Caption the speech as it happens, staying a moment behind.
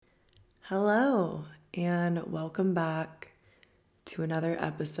Hello, and welcome back to another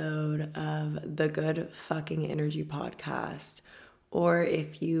episode of the Good Fucking Energy Podcast. Or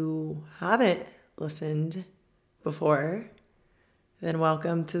if you haven't listened before, then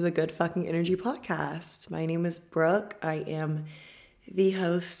welcome to the Good Fucking Energy Podcast. My name is Brooke. I am the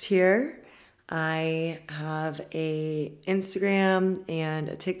host here. I have a Instagram and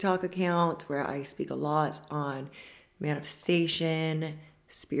a TikTok account where I speak a lot on manifestation,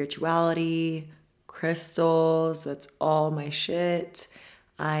 spirituality, crystals. That's all my shit.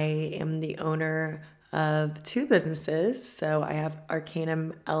 I am the owner of two businesses. So I have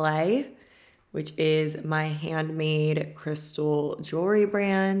Arcanum LA, which is my handmade crystal jewelry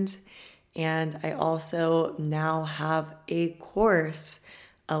brand. And I also now have a course,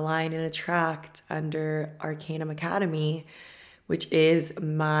 Align and Attract, under Arcanum Academy, which is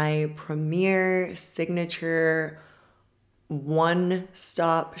my premier signature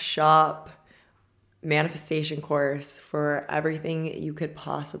one-stop shop manifestation course for everything you could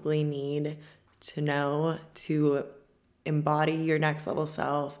possibly need to know to embody your next level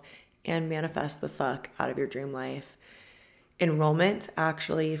self and manifest the fuck out of your dream life. Enrollment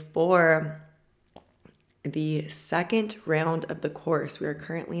actually for the second round of the course. We are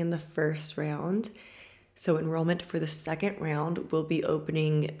currently in the first round. So enrollment for the second round will be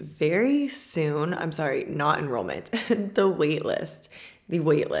opening very soon. I'm sorry, not enrollment. The wait list. The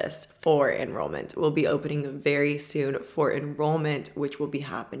wait list for enrollment will be opening very soon for enrollment, which will be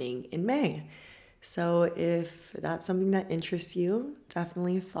happening in May. So if that's something that interests you,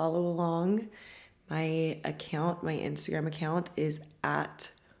 definitely follow along. My Instagram account is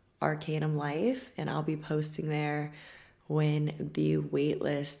at Arcanum Life, and I'll be posting there when the wait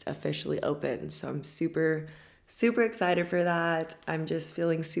list officially opens. So I'm super excited for that. I'm just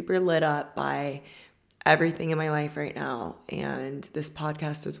feeling super lit up by everything in my life right now and this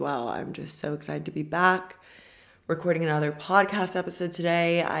podcast as well. I'm just so excited to be back recording another podcast episode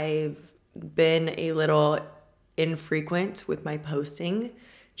today. I've been a little infrequent with my posting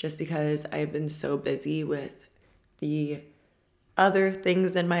just because I've been so busy with the other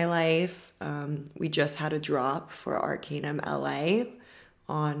things in my life. We just had a drop for Arcanum LA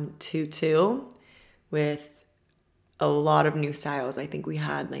on 2/2 with a lot of new styles. I think we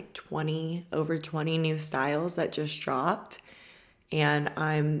had like over 20 new styles that just dropped. And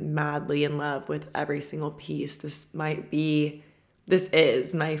I'm madly in love with every single piece. This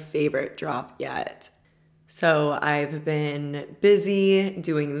is my favorite drop yet. So I've been busy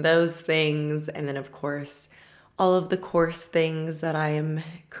doing those things. And then of course, all of the course things that I am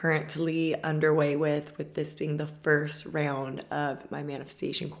currently underway with this being the first round of my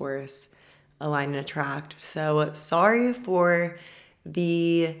manifestation course, Align and Attract. So sorry for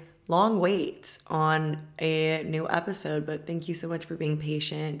the long wait on a new episode, but thank you so much for being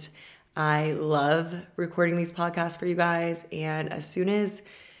patient. I love recording these podcasts for you guys, and as soon as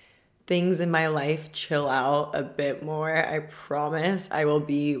things in my life chill out a bit more, I promise I will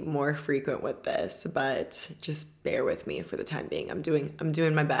be more frequent with this, but just bear with me for the time being. I'm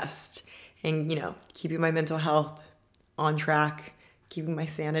doing my best, and keeping my mental health on track, keeping my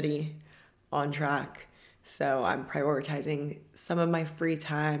sanity on track. So I'm prioritizing some of my free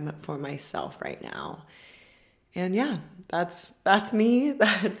time for myself right now. And yeah, that's me.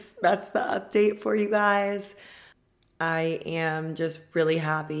 That's the update for you guys. I am just really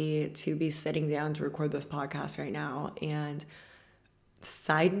happy to be sitting down to record this podcast right now. And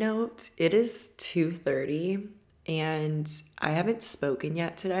side note, it is 2:30 and I haven't spoken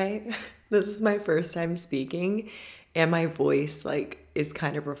yet today. This is my first time speaking and my voice is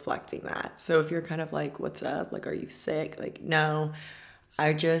kind of reflecting that. So if you're kind of like, what's up? Are you sick? No.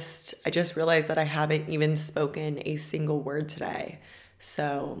 I just realized that I haven't even spoken a single word today.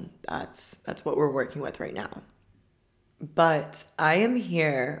 So that's what we're working with right now. But I am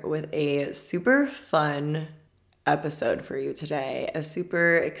here with a super fun episode for you today, a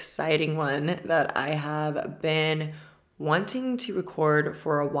super exciting one that I have been wanting to record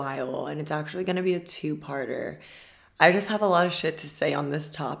for a while, and it's actually going to be a two-parter. I just have a lot of shit to say on this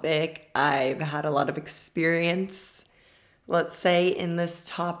topic. I've had a lot of experience, let's say, in this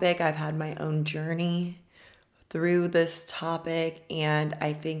topic. I've had my own journey through this topic, and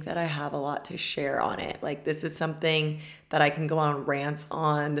I think that I have a lot to share on it. This is something that I can go on rants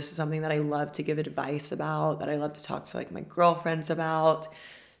on. This is something that I love to give advice about, that I love to talk to my girlfriends about.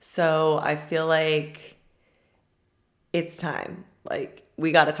 So I feel like it's time.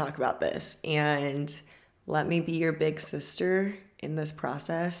 We got to talk about this, and let me be your big sister in this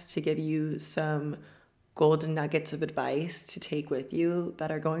process to give you some golden nuggets of advice to take with you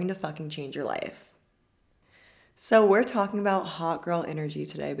that are going to fucking change your life. So, we're talking about hot girl energy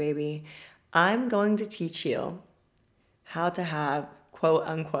today, baby. I'm going to teach you how to have quote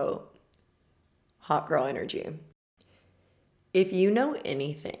unquote hot girl energy. If you know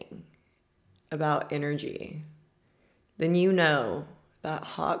anything about energy, then you know that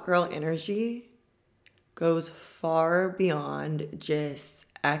hot girl energy goes far beyond just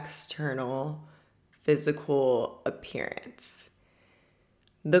external physical appearance.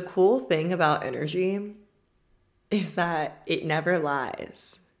 The cool thing about energy is that it never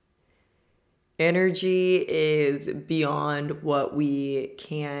lies. Energy is beyond what we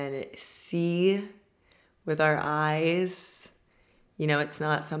can see with our eyes. You know, it's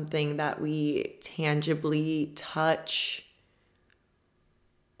not something that we tangibly touch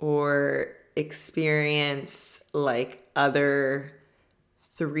or experience like other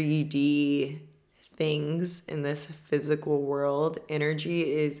 3D things in this physical world.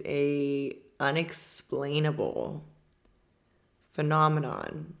 Energy is a unexplainable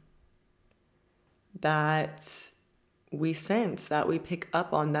phenomenon that we sense, that we pick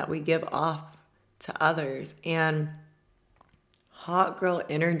up on, that we give off to others. And hot girl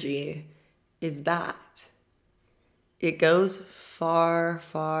energy is that. It goes far,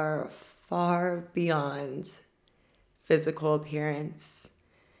 far, far beyond physical appearance.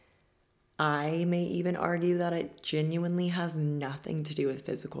 I may even argue that it genuinely has nothing to do with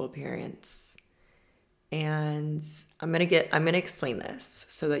physical appearance. And I'm gonna explain this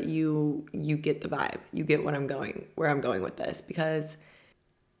so that you get the vibe. You get where I'm going with this, because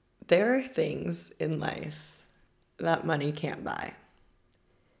there are things in life that money can't buy.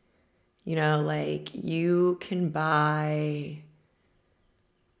 You know, like you can buy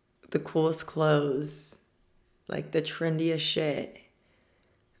the coolest clothes, like the trendiest shit.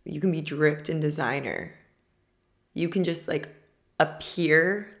 You can be dripped in designer. You can just like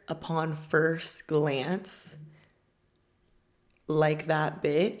appear upon first glance like that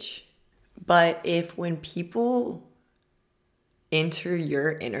bitch. But if when people enter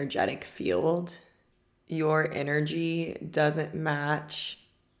your energetic field, your energy doesn't match,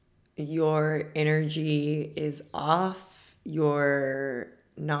 your energy is off, you're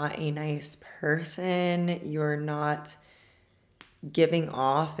not a nice person, you're not giving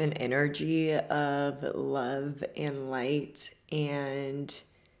off an energy of love and light and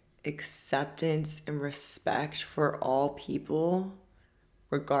acceptance and respect for all people,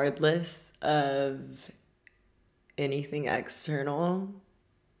 regardless of anything external,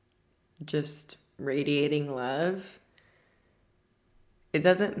 just radiating love. It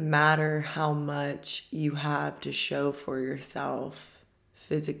doesn't matter how much you have to show for yourself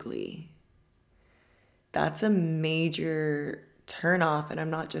physically. That's a major turnoff, and I'm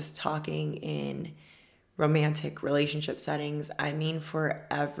not just talking in romantic relationship settings. I mean for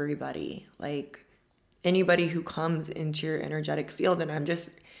everybody. Like anybody who comes into your energetic field, and I'm just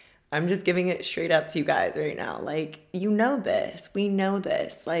giving it straight up to you guys right now. Like, you know this. We know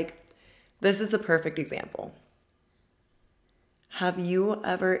this. Like, this is the perfect example. Have you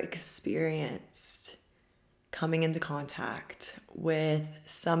ever experienced coming into contact with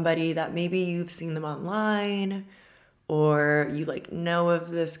somebody that maybe you've seen them online, or you like know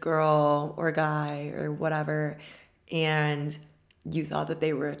of this girl or guy or whatever, and you thought that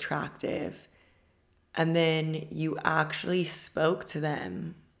they were attractive, and then you actually spoke to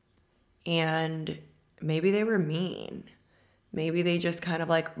them and maybe they were mean? Maybe they just kind of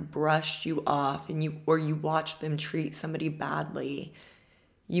like brushed you off, and you watched them treat somebody badly.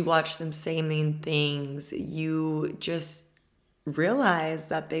 You watched them say mean things. You just realized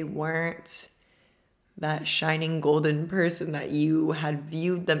that they weren't that shining golden person that you had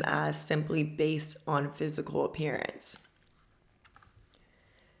viewed them as simply based on physical appearance.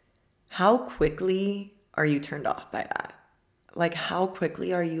 How quickly are you turned off by that? Like, how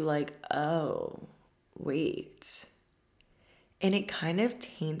quickly are you like, oh, wait. And it kind of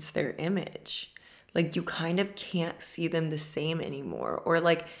taints their image. Like, you kind of can't see them the same anymore. Or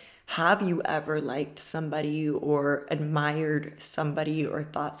like, have you ever liked somebody or admired somebody or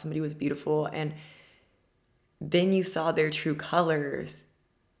thought somebody was beautiful, and then you saw their true colors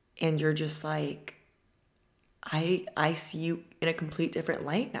and you're just like, I see you in a complete different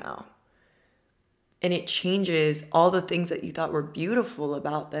light now. And it changes all the things that you thought were beautiful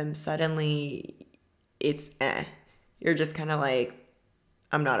about them. Suddenly it's You're just kind of like,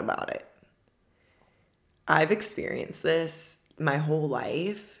 I'm not about it. I've experienced this my whole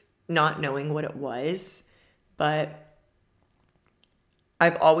life, not knowing what it was, but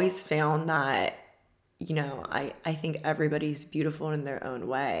I've always found that, I think everybody's beautiful in their own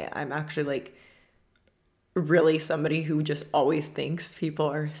way. I'm actually like really somebody who just always thinks people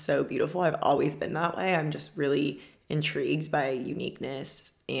are so beautiful. I've always been that way. I'm just really intrigued by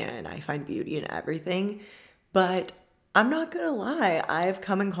uniqueness and I find beauty in everything. But I'm not gonna lie, I've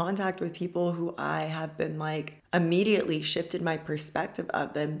come in contact with people who I have been like immediately shifted my perspective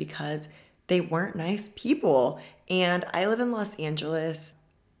of them because they weren't nice people. And I live in Los Angeles.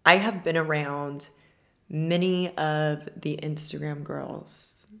 I have been around many of the Instagram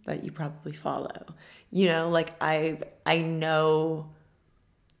girls that you probably follow. You know, like I know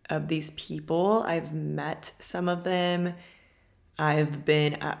of these people. I've met some of them. I've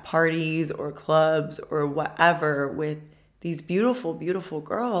been at parties or clubs or whatever with these beautiful, beautiful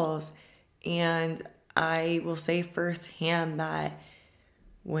girls. And I will say firsthand that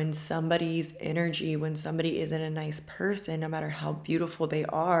when somebody's energy, when somebody isn't a nice person, no matter how beautiful they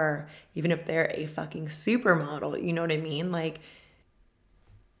are, even if they're a fucking supermodel, you know what I mean? Like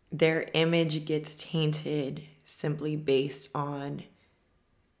their image gets tainted simply based on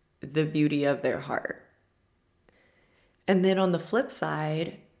the beauty of their heart. And then on the flip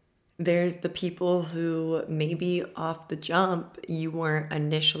side, there's the people who maybe off the jump you weren't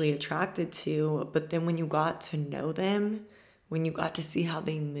initially attracted to, but then when you got to know them, when you got to see how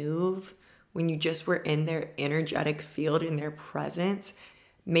they move, when you just were in their energetic field, in their presence,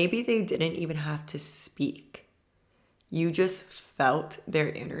 maybe they didn't even have to speak. You just felt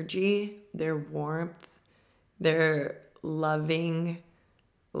their energy, their warmth, their loving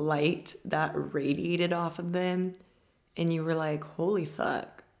light that radiated off of them. And you were like, holy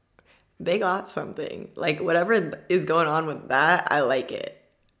fuck, they got something. Like, whatever is going on with that, I like it.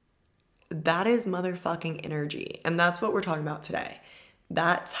 That is motherfucking energy. And that's what we're talking about today.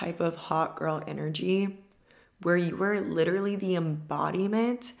 That type of hot girl energy where you are literally the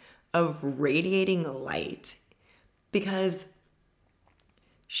embodiment of radiating light. Because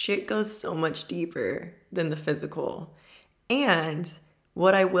shit goes so much deeper than the physical. And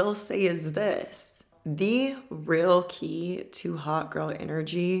what I will say is this: the real key to hot girl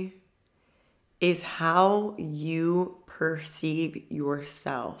energy is how you perceive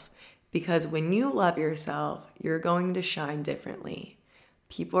yourself. Because when you love yourself, you're going to shine differently.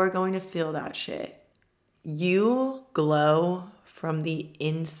 People are going to feel that shit. You glow from the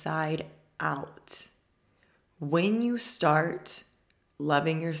inside out. When you start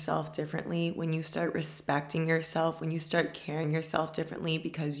loving yourself differently, when you start respecting yourself, when you start carrying yourself differently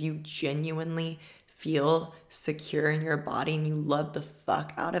because you genuinely feel secure in your body and you love the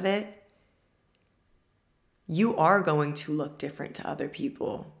fuck out of it, you are going to look different to other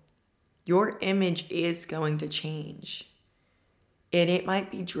people. Your image is going to change. And it might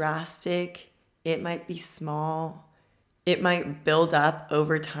be drastic, it might be small, it might build up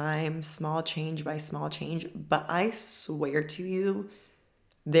over time, small change by small change, but I swear to you,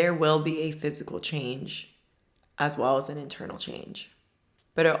 there will be a physical change as well as an internal change.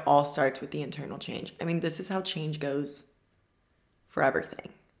 But it all starts with the internal change. I mean, this is how change goes for everything.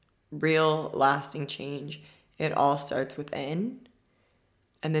 Real, lasting change. It all starts within,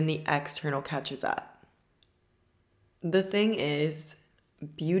 and then the external catches up. The thing is,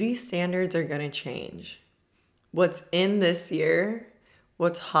 beauty standards are going to change. What's in this year,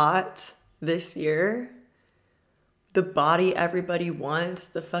 what's hot this year, the body everybody wants,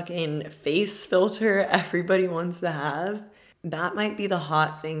 the fucking face filter everybody wants to have, that might be the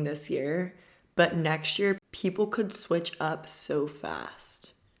hot thing this year. But next year, people could switch up so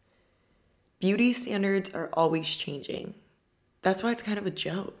fast. Beauty standards are always changing. That's why it's kind of a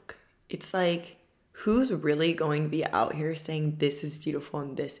joke. It's like, who's really going to be out here saying this is beautiful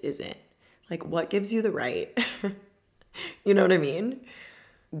and this isn't? Like, what gives you the right? You know what I mean?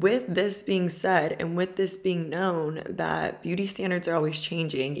 With this being said, and with this being known that beauty standards are always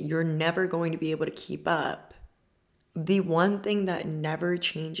changing, you're never going to be able to keep up. The one thing that never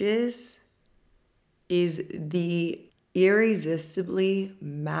changes is the irresistibly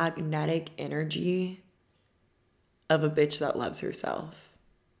magnetic energy of a bitch that loves herself.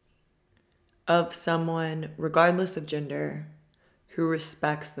 Of someone, regardless of gender, who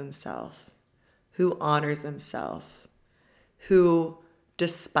respects themselves, who honors themselves, who,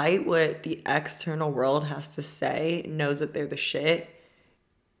 despite what the external world has to say, knows that they're the shit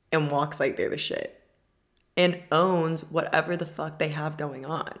and walks like they're the shit and owns whatever the fuck they have going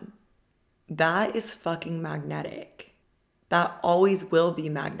on. That is fucking magnetic. That always will be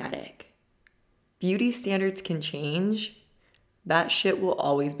magnetic. Beauty standards can change. That shit will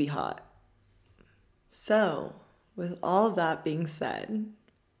always be hot. So, with all of that being said,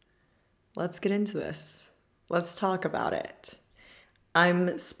 let's get into this. Let's talk about it.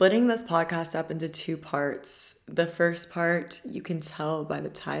 I'm splitting this podcast up into two parts. The first part, you can tell by the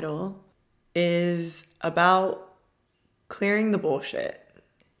title, is about clearing the bullshit,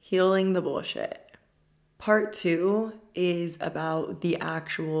 healing the bullshit. Part 2 is about the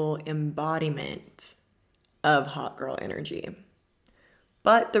actual embodiment of hot girl energy.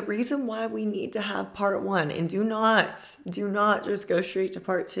 But the reason why we need to have part 1, and do not just go straight to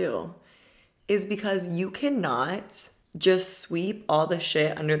part 2, is because you cannot just sweep all the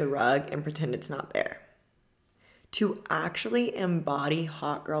shit under the rug and pretend it's not there. To actually embody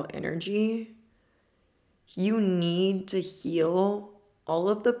hot girl energy, you need to heal all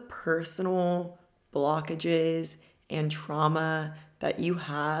of the personal blockages and trauma that you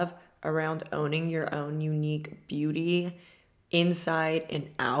have around owning your own unique beauty inside and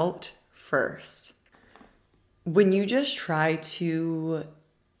out first. When you just try to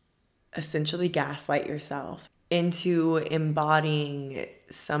essentially gaslight yourself into embodying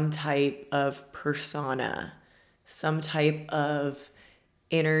some type of persona, some type of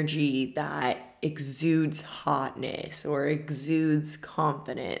energy that exudes hotness or exudes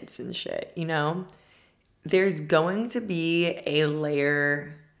confidence and shit, there's going to be a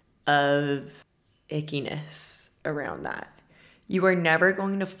layer of ickiness around that. You are never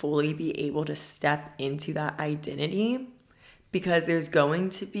going to fully be able to step into that identity because there's going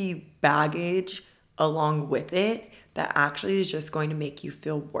to be baggage along with it that actually is just going to make you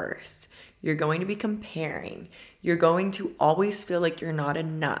feel worse. You're going to be comparing. You're going to always feel like you're not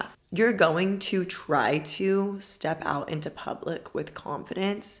enough. You're going to try to step out into public with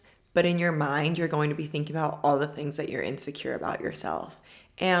confidence, but in your mind, you're going to be thinking about all the things that you're insecure about yourself.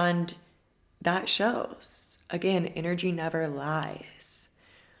 And that shows. Again, energy never lies.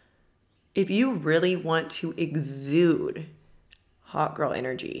 If you really want to exude hot girl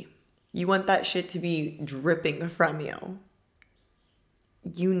energy, you want that shit to be dripping from you,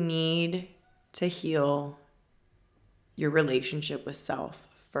 you need to heal your relationship with self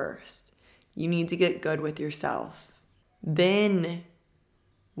first. You need to get good with yourself. Then,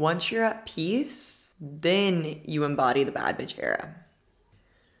 once you're at peace, then you embody the bad bitch era.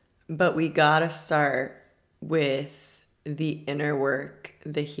 But we gotta start with the inner work,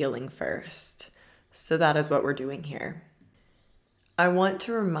 the healing first. So that is what we're doing here. I want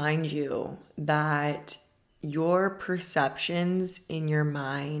to remind you that your perceptions in your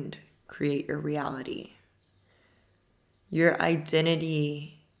mind create your reality. Your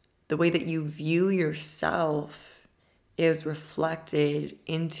identity, the way that you view yourself, is reflected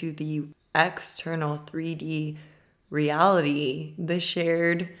into the external 3D reality, the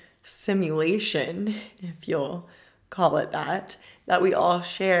shared simulation, if you'll call it that we all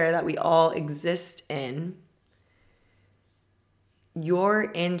share, that we all exist in. Your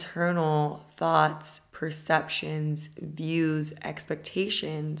internal thoughts, perceptions, views,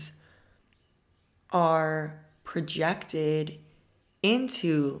 expectations are projected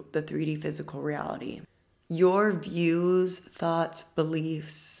into the 3D physical reality. Your views, thoughts,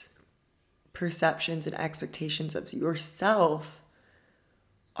 beliefs, perceptions, and expectations of yourself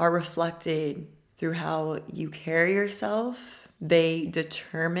are reflected through how you carry yourself. They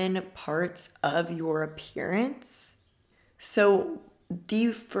determine parts of your appearance. So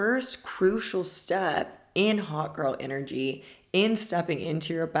the first crucial step in hot girl energy, in stepping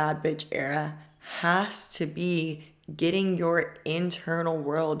into your bad bitch era, has to be getting your internal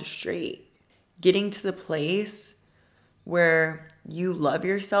world straight. Getting to the place where you love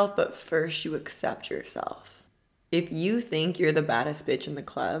yourself, but first you accept yourself. If you think you're the baddest bitch in the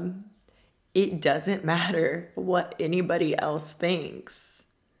club, it doesn't matter what anybody else thinks.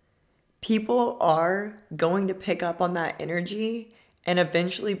 People are going to pick up on that energy and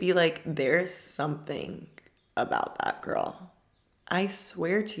eventually be like, there's something about that girl. I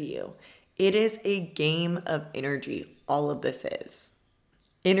swear to you, it is a game of energy. All of this is.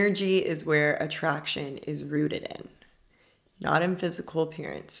 Energy is where attraction is rooted in, not in physical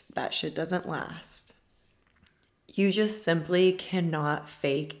appearance. That shit doesn't last. You just simply cannot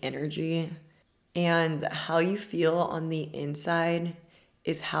fake energy. And how you feel on the inside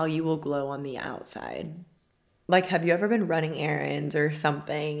is how you will glow on the outside. Like, have you ever been running errands or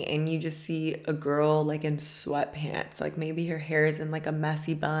something and you just see a girl like in sweatpants? Like maybe her hair is in like a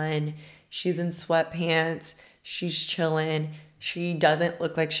messy bun. She's in sweatpants. She's chilling. She doesn't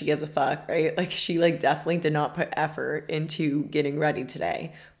look like she gives a fuck, right? Like she like definitely did not put effort into getting ready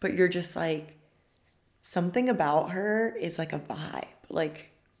today. But you're just like, something about her is like a vibe. Like,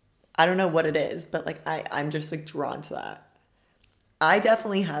 I don't know what it is, but like I'm just like drawn to that. I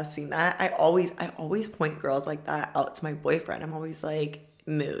definitely have seen that. I always point girls like that out to my boyfriend. I'm always like,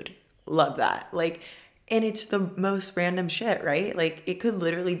 mood, love that. Like, and it's the most random shit, right? Like it could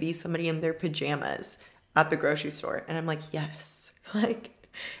literally be somebody in their pajamas at the grocery store. And I'm like, yes. Like,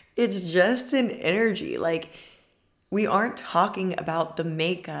 It's just an energy. Like, we aren't talking about the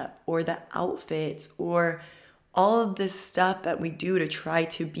makeup or the outfits or all of this stuff that we do to try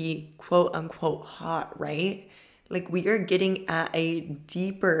to be quote unquote hot, right? Like, we are getting at a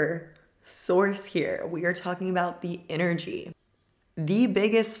deeper source here. We are talking about the energy. The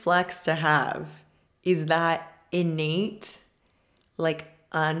biggest flex to have is that innate, like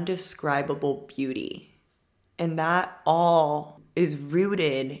undescribable beauty. And that all is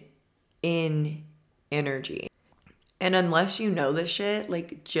rooted in energy. And unless you know this shit,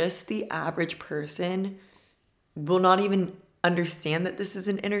 like just the average person will not even understand that this is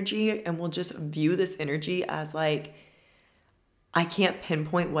an energy and will just view this energy as like, I can't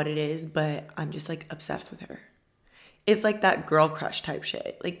pinpoint what it is, but I'm just like obsessed with her. It's like that girl crush type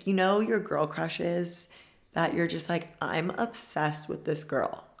shit. Like, you know, your girl crush is that you're just like, I'm obsessed with this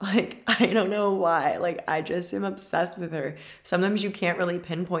girl. Like, I don't know why. Like, I just am obsessed with her. Sometimes you can't really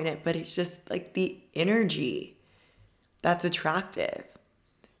pinpoint it, but it's just like the energy that's attractive.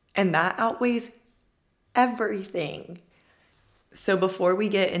 And that outweighs everything. So before we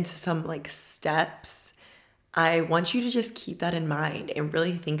get into some like steps, I want you to just keep that in mind and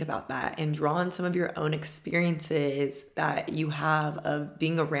really think about that and draw on some of your own experiences that you have of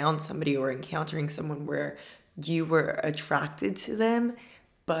being around somebody or encountering someone where you were attracted to them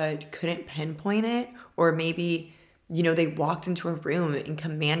but couldn't pinpoint it. Or maybe, you know, they walked into a room and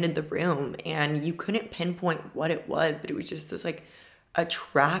commanded the room and you couldn't pinpoint what it was, but it was just this like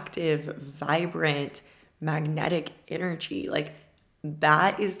attractive, vibrant, magnetic energy. Like,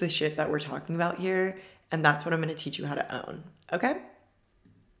 that is the shit that we're talking about here. And that's what I'm going to teach you how to own. Okay?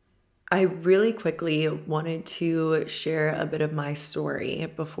 I really quickly wanted to share a bit of my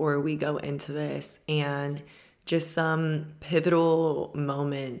story before we go into this and just some pivotal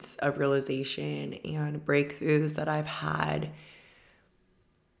moments of realization and breakthroughs that I've had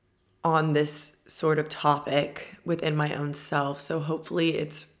on this sort of topic within my own self. So hopefully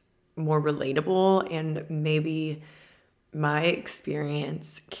it's more relatable and maybe my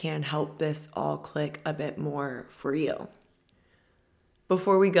experience can help this all click a bit more for you.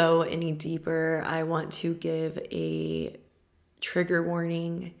 Before we go any deeper, I want to give a trigger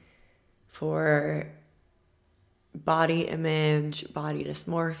warning for body image, body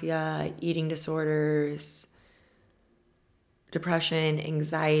dysmorphia, eating disorders, depression,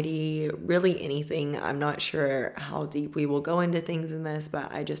 anxiety, really anything. I'm not sure how deep we will go into things in this,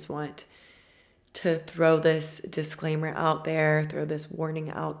 but I just want to throw this disclaimer out there, throw this warning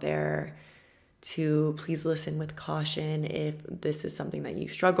out there to please listen with caution if this is something that you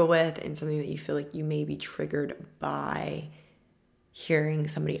struggle with and something that you feel like you may be triggered by hearing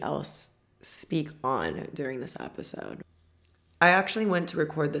somebody else speak on during this episode. I actually went to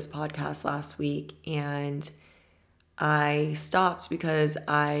record this podcast last week and I stopped because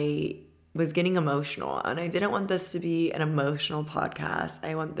I was getting emotional and I didn't want this to be an emotional podcast.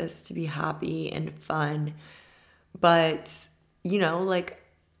 I want this to be happy and fun. But, you know, like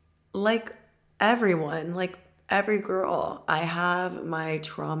everyone, like every girl, I have my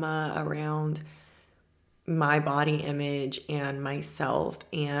trauma around my body image and myself,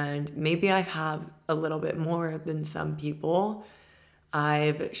 and maybe I have a little bit more than some people.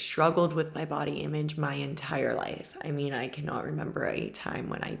 I've struggled with my body image my entire life. I mean, I cannot remember a time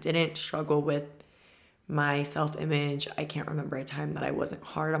when I didn't struggle with my self-image. I can't remember a time that I wasn't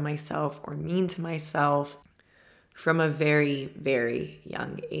hard on myself or mean to myself from a very, very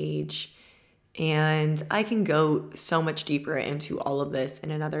young age. And I can go so much deeper into all of this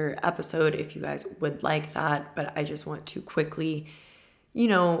in another episode if you guys would like that. But I just want to quickly, you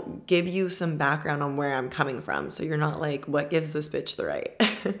know, give you some background on where I'm coming from. So you're not like, what gives this bitch the right?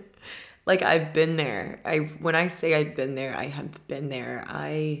 Like, I've been there. When I say I've been there, I have been there.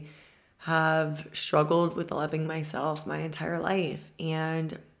 I have struggled with loving myself my entire life.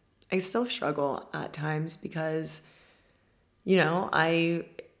 And I still struggle at times because, you know,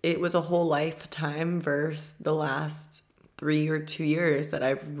 it was a whole lifetime versus the last 3 or 2 years that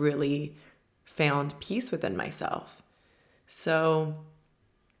I've really found peace within myself. So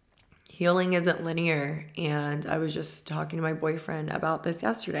healing isn't linear. And I was just talking to my boyfriend about this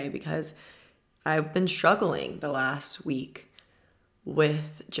yesterday because I've been struggling the last week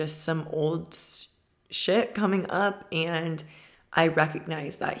with just some old shit coming up. And I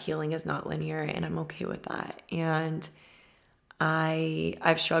recognize that healing is not linear and I'm okay with that. And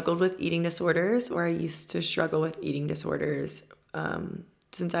I've struggled with eating disorders, or I used to struggle with eating disorders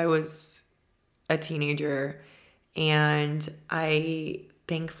since I was a teenager. And I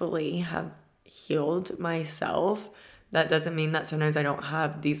thankfully have healed myself. That doesn't mean that sometimes I don't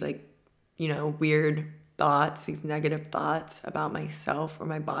have these like, you know, weird thoughts, these negative thoughts about myself or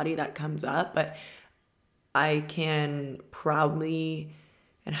my body that comes up, but I can proudly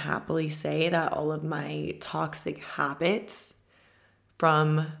and happily say that all of my toxic habits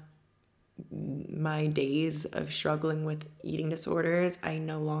from my days of struggling with eating disorders, I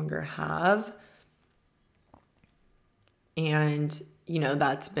no longer have. And,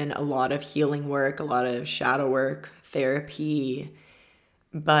 that's been a lot of healing work, a lot of shadow work, therapy,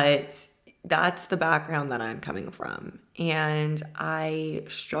 but that's the background that I'm coming from. And I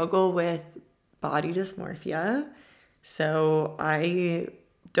struggle with body dysmorphia. So I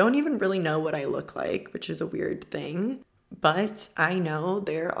don't even really know what I look like, which is a weird thing. But I know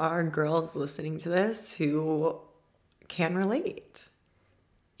there are girls listening to this who can relate.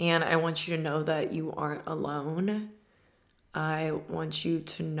 And I want you to know that you aren't alone. I want you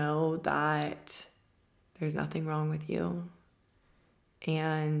to know that there's nothing wrong with you.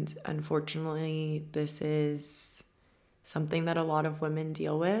 And unfortunately, this is something that a lot of women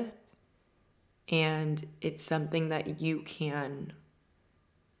deal with. And it's something that you can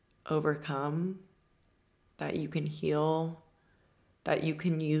overcome, that you can heal, that you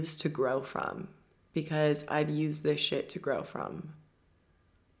can use to grow from. Because I've used this shit to grow from.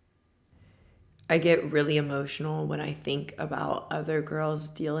 I get really emotional when I think about other girls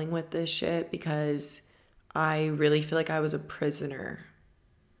dealing with this shit because I really feel like I was a prisoner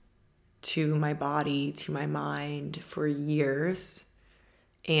to my body, to my mind for years.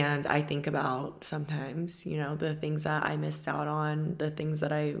 And I think about sometimes, the things that I missed out on, the things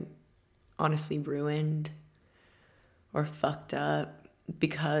that I honestly ruined or fucked up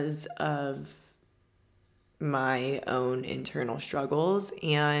because of my own internal struggles.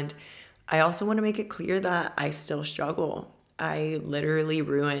 And I also want to make it clear that I still struggle. I literally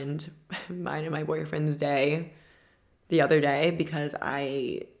ruined mine and my boyfriend's day the other day because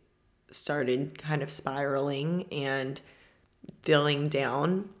I started kind of spiraling and feeling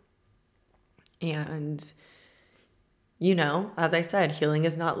down. And, as I said, healing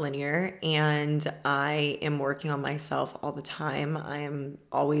is not linear, and I am working on myself all the time. I am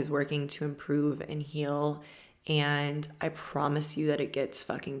always working to improve and heal. And I promise you that it gets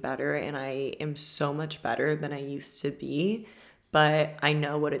fucking better. And I am so much better than I used to be. But I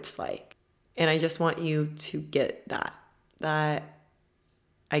know what it's like. And I just want you to get that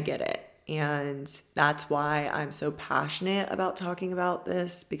I get it. And that's why I'm so passionate about talking about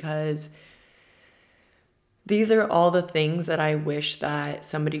this, because these are all the things that I wish that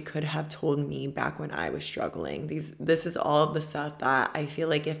somebody could have told me back when I was struggling. This is all of the stuff that I feel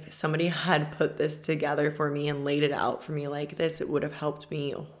like if somebody had put this together for me and laid it out for me like this, it would have helped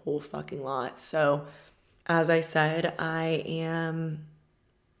me a whole fucking lot. So, as I said, I am,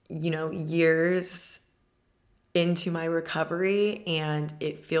 years into my recovery, and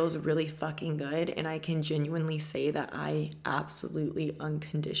it feels really fucking good. And I can genuinely say that I absolutely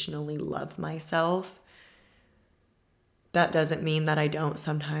unconditionally love myself. That doesn't mean that I don't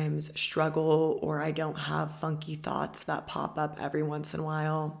sometimes struggle or I don't have funky thoughts that pop up every once in a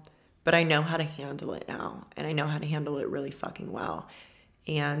while, but I know how to handle it now, and I know how to handle it really fucking well.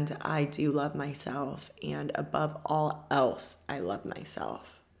 And I do love myself, and above all else, I love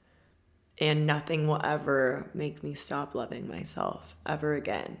myself. And nothing will ever make me stop loving myself ever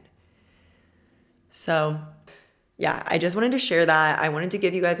again. So, yeah, I just wanted to share that. I wanted to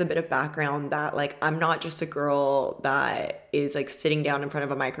give you guys a bit of background that, I'm not just a girl that is, sitting down in front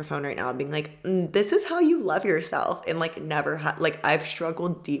of a microphone right now being like, this is how you love yourself. And, I've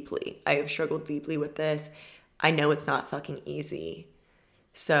struggled deeply. I have struggled deeply with this. I know it's not fucking easy.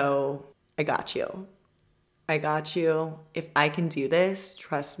 So, I got you. I got you. If I can do this,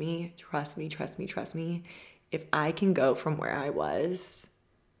 trust me. If I can go from where I was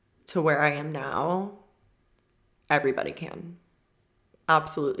to where I am now, everybody can.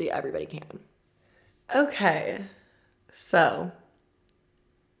 Absolutely everybody can. Okay, so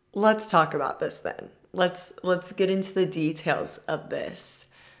let's talk about this then. Let's get into the details of this.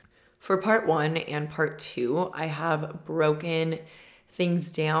 For part 1 and part 2, I have broken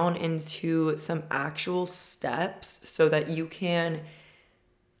things down into some actual steps so that you can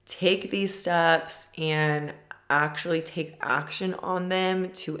take these steps and actually take action on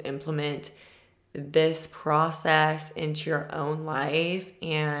them to implement this process into your own life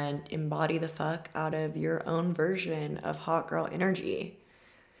and embody the fuck out of your own version of hot girl energy.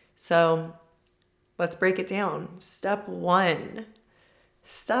 So let's break it down. Step one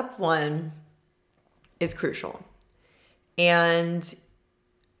is crucial. And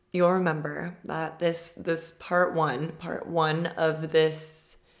you'll remember that this part one of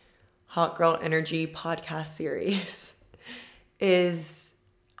this Hot Girl Energy podcast series is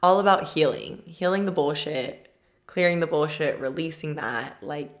all about healing the bullshit, clearing the bullshit, releasing that,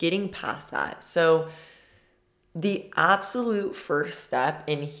 like getting past that. So the absolute first step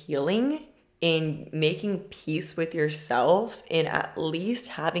in healing, in making peace with yourself, in at least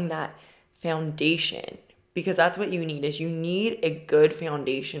having that foundation, because that's what you need, is you need a good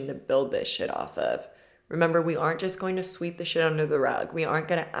foundation to build this shit off of. Remember, we aren't just going to sweep the shit under the rug. We aren't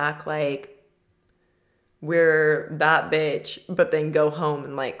going to act like we're that bitch, but then go home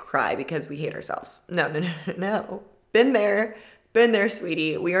and like cry because we hate ourselves. No, no, no, no. Been there,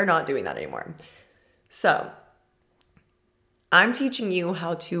 sweetie. We are not doing that anymore. So I'm teaching you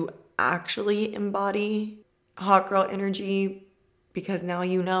how to actually embody hot girl energy, because now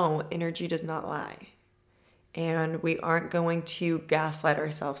you know energy does not lie. And we aren't going to gaslight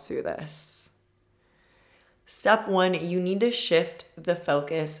ourselves through this. Step one, you need to shift the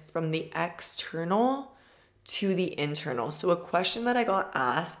focus from the external to the internal. So a question that I got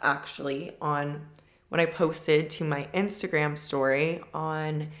asked actually on when I posted to my Instagram story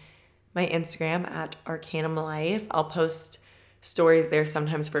on my Instagram at Arcanum Life. I'll post stories there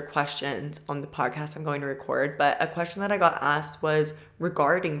sometimes for questions on the podcast I'm going to record. But a question that I got asked was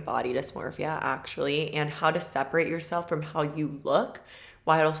regarding body dysmorphia, actually, and how to separate yourself from how you look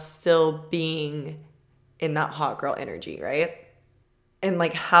while still being in that hot girl energy, right? And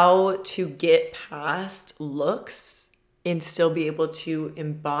like how to get past looks and still be able to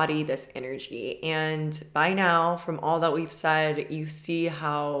embody this energy. And by now, from all that we've said, you see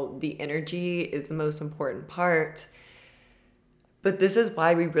how the energy is the most important part. But this is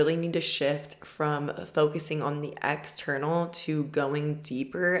why we really need to shift from focusing on the external to going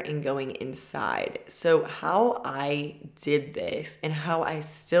deeper and going inside. So how I did this and how I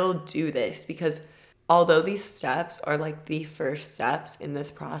still do this, because although these steps are like the first steps in this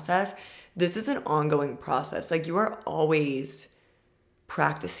process, this is an ongoing process. Like you are always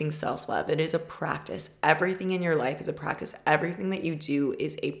practicing self-love. It is a practice. Everything in your life is a practice. Everything that you do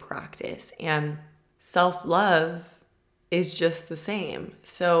is a practice. And self-love is just the same.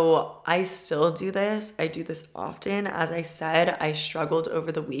 So I still do this. I do this often. As I said, I struggled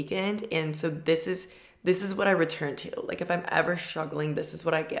over the weekend. And so this is what I return to. Like if I'm ever struggling, this is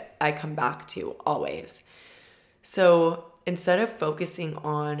what I come back to always. So instead of focusing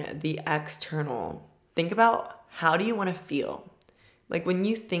on the external, think about how do you want to feel? Like when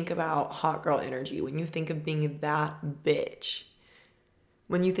you think about hot girl energy, when you think of being that bitch,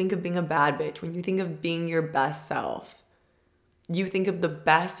 when you think of being a bad bitch, when you think of being your best self, you think of the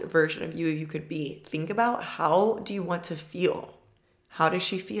best version of you could be. Think about how do you want to feel? How does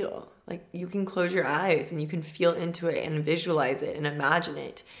she feel? Like you can close your eyes and you can feel into it and visualize it and imagine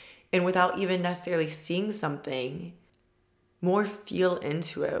it. And without even necessarily seeing something, more feel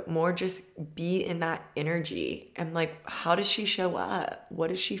into it, more just be in that energy. And like, how does she show up? What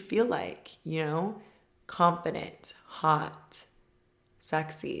does she feel like? You know, confident, hot,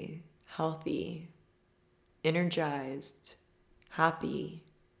 sexy, healthy, energized, happy,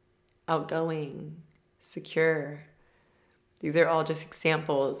 outgoing, secure. These are all just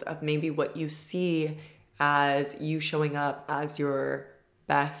examples of maybe what you see as you showing up as your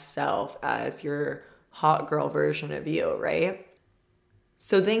best self, as your hot girl version of you, right?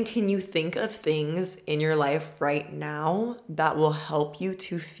 So then can you think of things in your life right now that will help you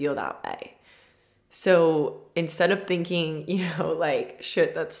to feel that way? So instead of thinking, like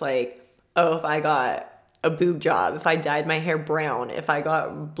shit that's like, oh, if I got a boob job, if I dyed my hair brown, if I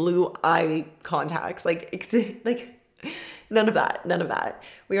got blue eye contacts, like none of that.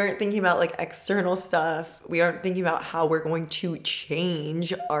 We aren't thinking about like external stuff. We aren't thinking about how we're going to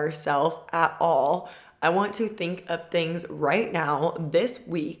change ourselves at all. I want to think of things right now, this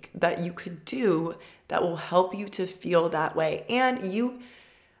week, that you could do that will help you to feel that way. And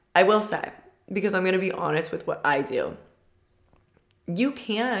I will say, because I'm going to be honest with what I do, you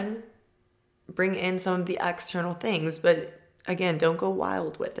can bring in some of the external things, but again, don't go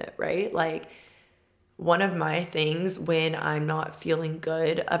wild with it, right? Like one of my things when I'm not feeling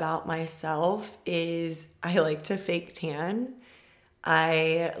good about myself is I like to fake tan.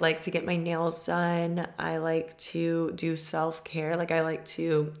 I like to get my nails done. I like to do self-care. Like I like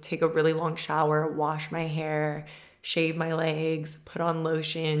to take a really long shower, wash my hair, shave my legs, put on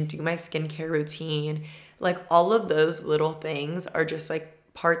lotion, do my skincare routine. Like all of those little things are just like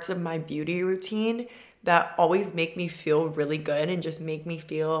parts of my beauty routine that always make me feel really good and just make me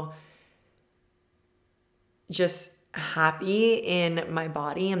feel just happy in my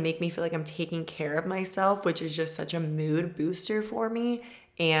body and make me feel like I'm taking care of myself, which is just such a mood booster for me.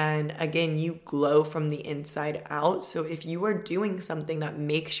 And again, you glow from the inside out. So if you are doing something that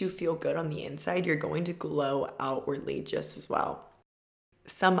makes you feel good on the inside, you're going to glow outwardly just as well.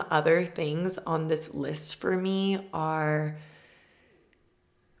 Some other things on this list for me are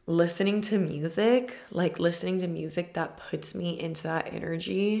listening to music, like listening to music that puts me into that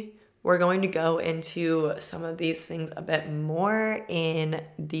energy. We're going to go into some of these things a bit more in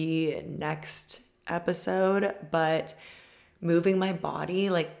the next episode, but moving my body,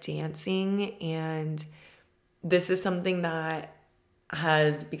 like dancing, and this is something that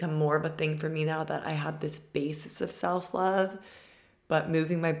has become more of a thing for me now that I have this basis of self-love. But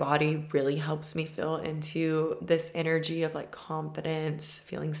moving my body really helps me feel into this energy of like confidence,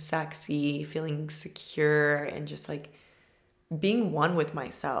 feeling sexy, feeling secure, and just like being one with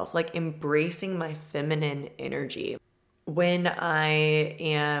myself, like embracing my feminine energy. When I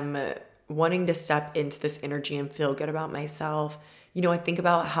am wanting to step into this energy and feel good about myself, I think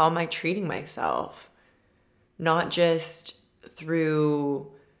about how am I treating myself? Not just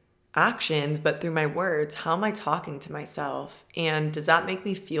through actions, but through my words. How am I talking to myself? And does that make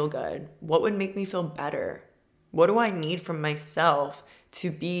me feel good? What would make me feel better? What do I need from myself to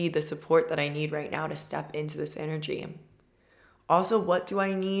be the support that I need right now to step into this energy? Also, what do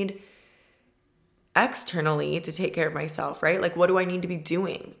I need externally to take care of myself, right? Like, what do I need to be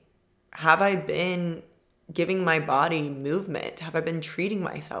doing? Have I been giving my body movement? Have I been treating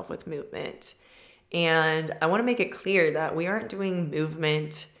myself with movement? And I want to make it clear that we aren't doing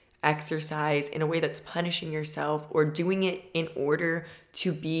movement exercise in a way that's punishing yourself or doing it in order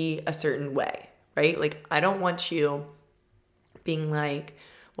to be a certain way, right? Like, I don't want you being like,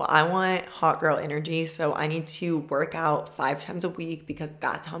 well, I want hot girl energy, so I need to work out 5 times a week because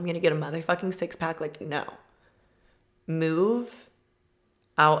that's how I'm going to get a motherfucking six pack. Like, no. Move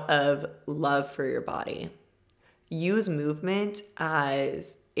out of love for your body. Use movement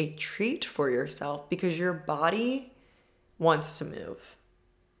as a treat for yourself because your body wants to move.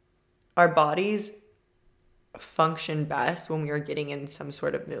 Our bodies function best when we are getting in some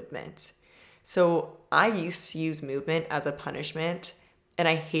sort of movement. So I used to use movement as a punishment and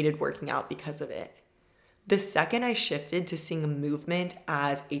I hated working out because of it. The second I shifted to seeing movement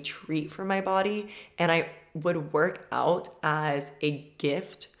as a treat for my body and I would work out as a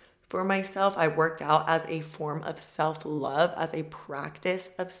gift for myself, I worked out as a form of self-love, as a practice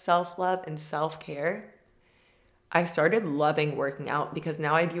of self-love and self-care. I started loving working out because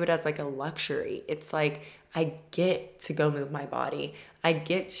now I view it as like a luxury. It's like I get to go move my body. I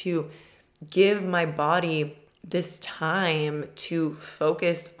get to give my body this time to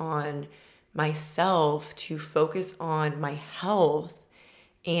focus on myself, to focus on my health.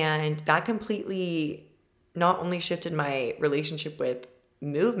 And that completely not only shifted my relationship with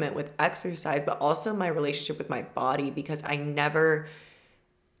movement, with exercise, but also my relationship with my body because I never,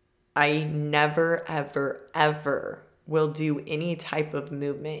 ever, ever will do any type of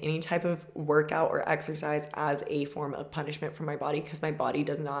movement, any type of workout or exercise as a form of punishment for my body because my body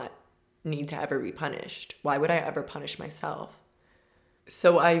does not need to ever be punished. Why would I ever punish myself?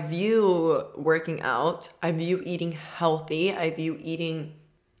 So I view working out, I view eating healthy, I view eating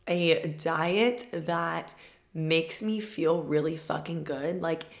a diet that makes me feel really fucking good,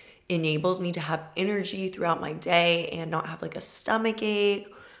 like enables me to have energy throughout my day and not have like a stomach ache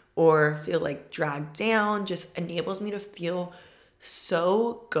or feel like dragged down, just enables me to feel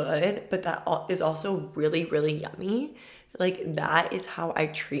so good, but that is also really, really yummy. Like that is how I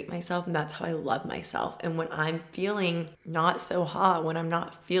treat myself and that's how I love myself. And when I'm feeling not so hot, when I'm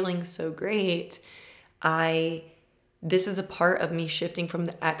not feeling so great, this is a part of me shifting from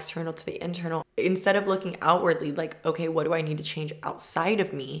the external to the internal. Instead of looking outwardly, like, okay, what do I need to change outside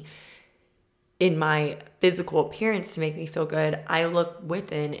of me in my physical appearance to make me feel good? I look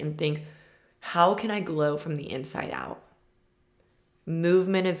within and think, how can I glow from the inside out?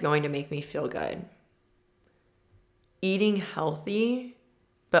 Movement is going to make me feel good. Eating healthy,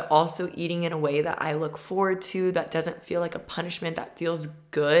 but also eating in a way that I look forward to, that doesn't feel like a punishment, that feels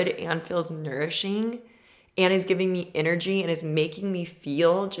good and feels nourishing and is giving me energy and is making me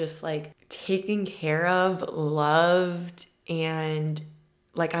feel just like taken care of, loved, and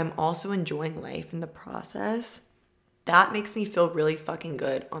like I'm also enjoying life in the process. That makes me feel really fucking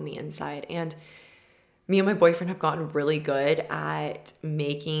good on the inside. And me and my boyfriend have gotten really good at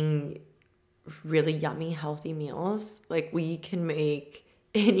making really yummy, healthy meals. Like we can make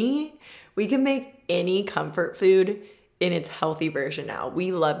any comfort food in its healthy version now.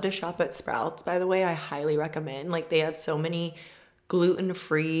 We love to shop at Sprouts, by the way. I highly recommend. Like they have so many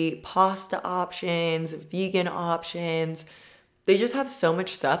gluten-free pasta options, vegan options. They just have so much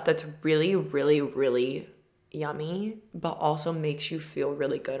stuff that's really, really, really yummy, but also makes you feel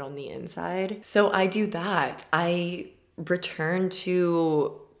really good on the inside. So I do that. I return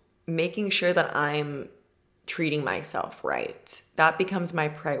to making sure that I'm treating myself right. That becomes my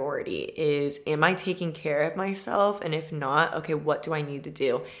priority is, am I taking care of myself? And if not, okay, what do I need to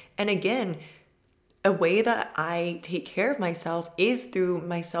do? And again, a way that I take care of myself is through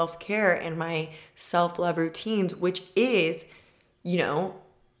my self-care and my self-love routines, which is,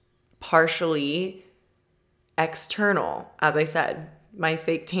 partially external. As I said, my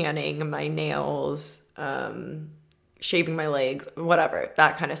fake tanning, my nails, shaving my legs, whatever,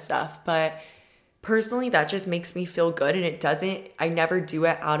 that kind of stuff. But personally, that just makes me feel good. And I never do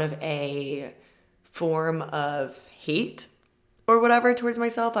it out of a form of hate or whatever towards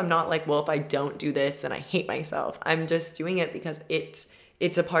myself. I'm not like, well, if I don't do this, then I hate myself. I'm just doing it because it's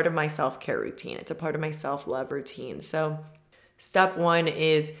a part of my self-care routine. It's a part of my self-love routine. So step one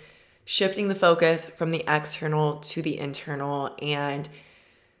is shifting the focus from the external to the internal and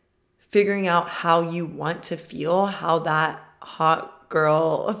figuring out how you want to feel, how that hot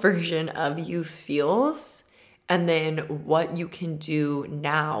girl version of you feels, and then what you can do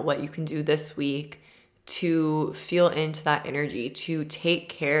now, what you can do this week to feel into that energy, to take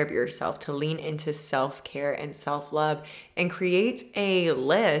care of yourself, to lean into self-care and self-love, and create a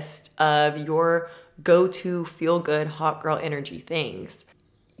list of your go-to feel-good hot girl energy things.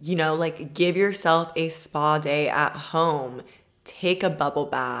 Like give yourself a spa day at home, take a bubble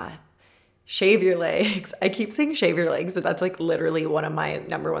bath, shave your legs. I keep saying shave your legs, but that's like literally one of my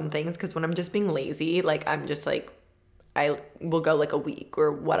number one things because when I'm just being lazy, like I'm just like, I will go like a week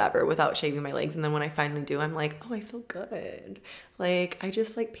or whatever without shaving my legs. And then when I finally do, I'm like, oh, I feel good. Like I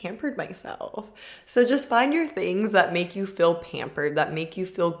just like pampered myself. So just find your things that make you feel pampered, that make you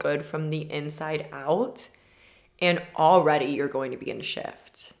feel good from the inside out. And already you're going to begin to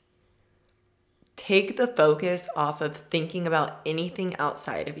shift. Take the focus off of thinking about anything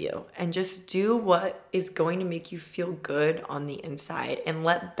outside of you and just do what is going to make you feel good on the inside and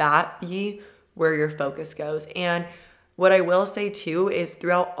let that be where your focus goes. And what I will say too is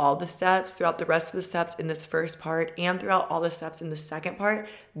throughout all the steps, throughout the rest of the steps in this first part and throughout all the steps in the second part,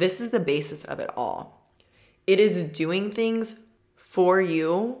 this is the basis of it all. It is doing things for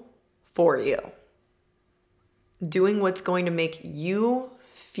you, doing what's going to make you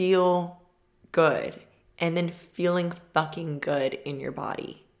feel good and then feeling fucking good in your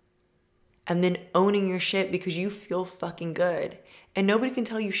body. And then owning your shit because you feel fucking good. And nobody can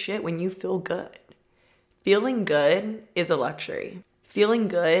tell you shit when you feel good. Feeling good is a luxury. Feeling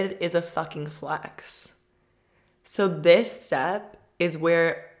good is a fucking flex. So this step is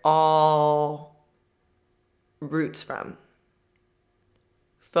where all roots from.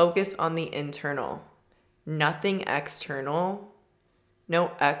 Focus on the internal. Nothing external.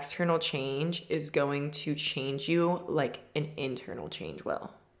 No external change is going to change you like an internal change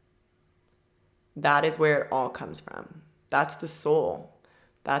will. That is where it all comes from. That's the soul.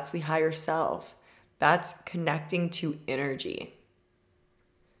 That's the higher self. That's connecting to energy.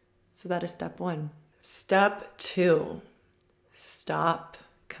 So that is step one. Step two, stop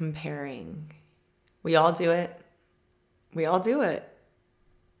comparing. We all do it. We all do it.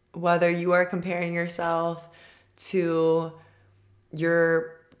 Whether you are comparing yourself to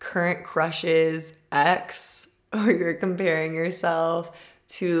your current crush's ex, or you're comparing yourself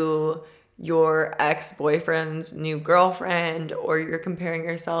to your ex-boyfriend's new girlfriend, or you're comparing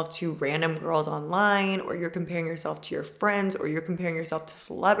yourself to random girls online, or you're comparing yourself to your friends, or you're comparing yourself to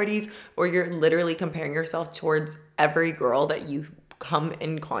celebrities, or you're literally comparing yourself towards every girl that you come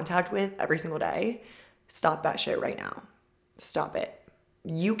in contact with every single day, stop that shit right now. Stop it.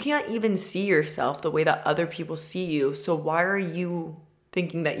 You can't even see yourself the way that other people see you. So why are you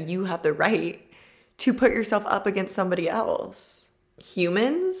thinking that you have the right to put yourself up against somebody else?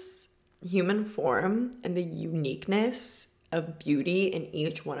 Human form, and the uniqueness of beauty in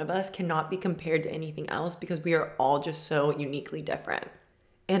each one of us cannot be compared to anything else because we are all just so uniquely different.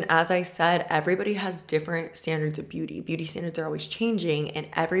 And as I said, everybody has different standards of beauty. Beauty standards are always changing, and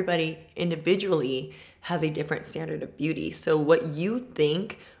everybody individually has a different standard of beauty. So what you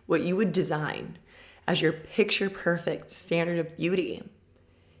think, what you would design as your picture perfect standard of beauty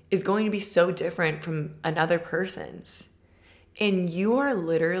is going to be so different from another person's. And you are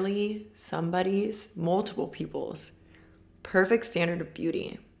literally somebody's, multiple people's perfect standard of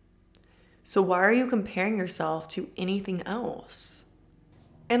beauty. So why are you comparing yourself to anything else?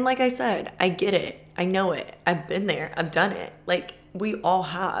 And like I said, I get it. I know it. I've been there. I've done it. Like we all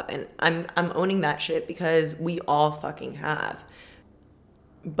have. And I'm owning that shit because we all fucking have.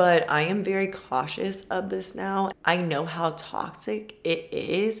 But I am very cautious of this now. I know how toxic it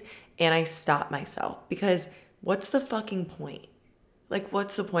is. And I stop myself because what's the fucking point? Like,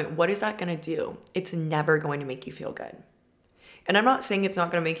 what's the point? What is that going to do? It's never going to make you feel good. And I'm not saying it's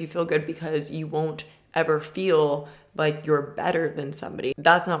not going to make you feel good because you won't ever feel like you're better than somebody.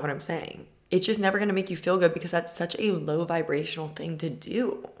 That's not what I'm saying. It's just never going to make you feel good because that's such a low vibrational thing to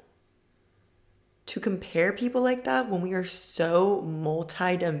do. To compare people like that when we are so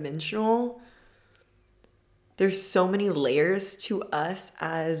multidimensional, there's so many layers to us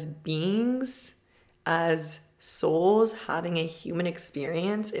as beings, as souls having a human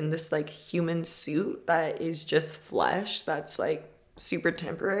experience in this like human suit that is just flesh, that's like super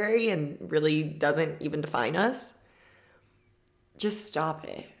temporary and really doesn't even define us. Just stop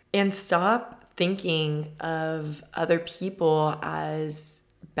it. And stop thinking of other people as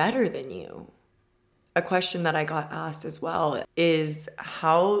better than you. A question that I got asked as well is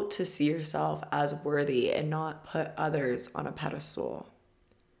how to see yourself as worthy and not put others on a pedestal.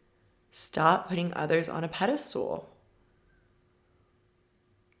 Stop putting others on a pedestal.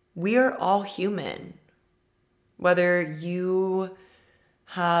 We are all human. Whether you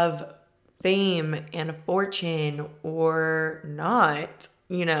have fame and fortune or not,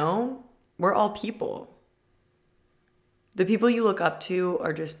 we're all people. The people you look up to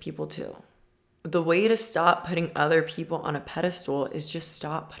are just people too. The way to stop putting other people on a pedestal is just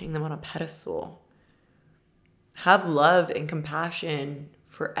stop putting them on a pedestal. Have love and compassion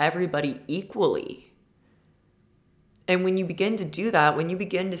for everybody equally. And when you begin to do that, when you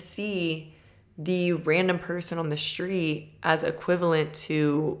begin to see the random person on the street as equivalent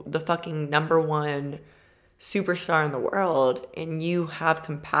to the fucking number one superstar in the world, and you have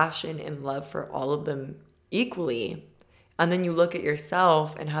compassion and love for all of them equally, and then you look at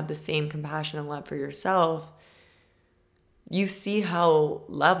yourself and have the same compassion and love for yourself, you see how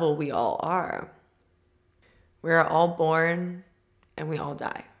level we all are. We are all born and we all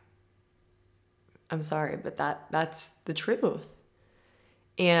die. I'm sorry, but that's the truth.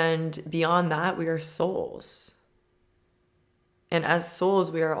 And beyond that, we are souls. And as souls,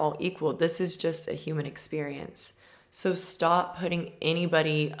 we are all equal. This is just a human experience. So stop putting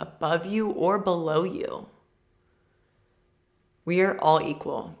anybody above you or below you. We are all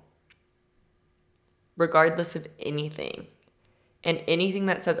equal, regardless of anything. And anything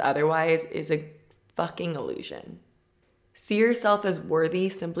that says otherwise is a fucking illusion. See yourself as worthy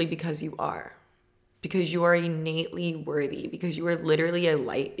simply because you are. Because you are innately worthy. Because you are literally a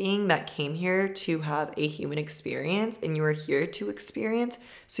light being that came here to have a human experience. And you are here to experience.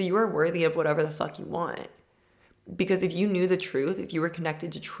 So you are worthy of whatever the fuck you want. Because if you knew the truth, if you were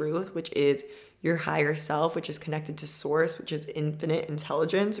connected to truth, which is your higher self, which is connected to source, which is infinite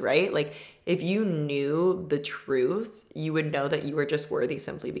intelligence, right? Like if you knew the truth, you would know that you are just worthy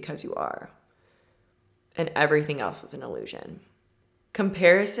simply because you are. And everything else is an illusion.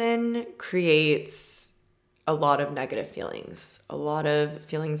 Comparison creates a lot of negative feelings, a lot of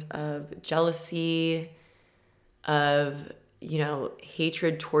feelings of jealousy, of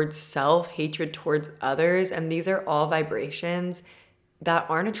hatred towards self, hatred towards others. And these are all vibrations that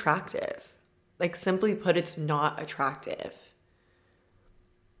aren't attractive. Like simply put, it's not attractive.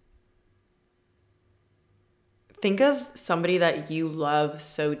 Think of somebody that you love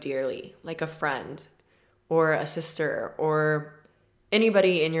so dearly, like a friend or a sister or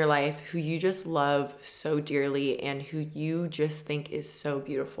anybody in your life who you just love so dearly and who you just think is so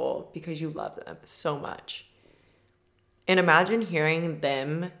beautiful because you love them so much. And imagine hearing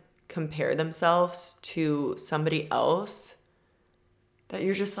them compare themselves to somebody else that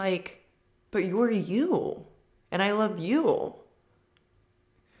you're just like, but you're you, and I love you.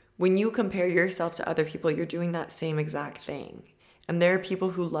 When you compare yourself to other people, you're doing that same exact thing. And there are people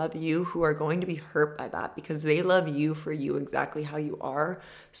who love you who are going to be hurt by that because they love you for you exactly how you are.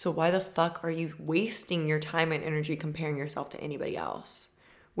 So why the fuck are you wasting your time and energy comparing yourself to anybody else,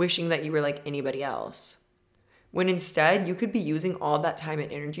 wishing that you were like anybody else? When instead you could be using all that time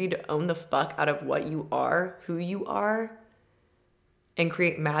and energy to own the fuck out of what you are, who you are, and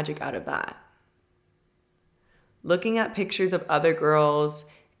create magic out of that. Looking at pictures of other girls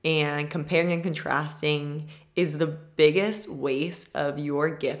and comparing and contrasting is the biggest waste of your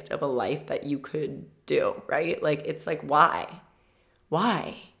gift of a life that you could do, right? Like, it's like, why?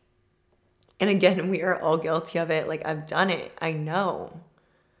 Why? And again, we are all guilty of it. Like, I've done it. I know.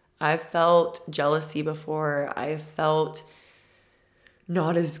 I've felt jealousy before. I've felt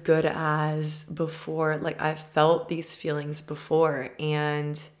not as good as before. Like, I've felt these feelings before.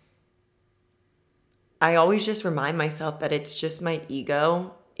 And I always just remind myself that it's just my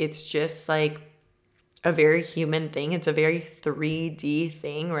ego. It's just like a very human thing. It's a very 3D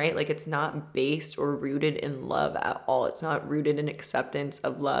thing, right? Like, it's not based or rooted in love at all. It's not rooted in acceptance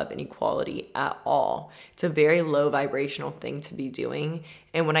of love and equality at all. It's a very low vibrational thing to be doing.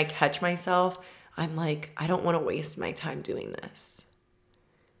 And when I catch myself, I'm like, I don't want to waste my time doing this.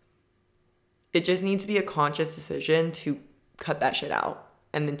 It just needs to be a conscious decision to cut that shit out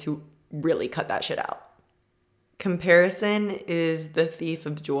and then to really cut that shit out. Comparison is the thief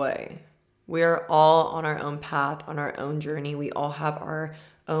of joy. We are all on our own path, on our own journey. We all have our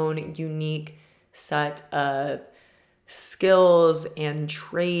own unique set of skills and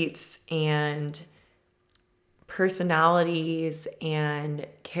traits and personalities and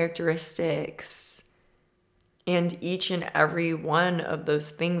characteristics. And each and every one of those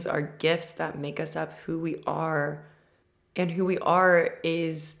things are gifts that make us up who we are. And who we are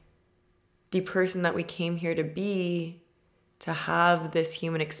is the person that we came here to be, to have this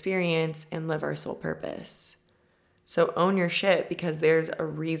human experience and live our soul purpose. So own your shit because there's a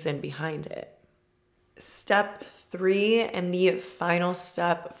reason behind it. Step 3 and the final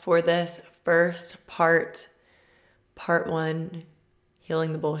step for this first part 1,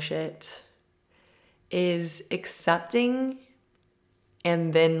 healing the bullshit, is accepting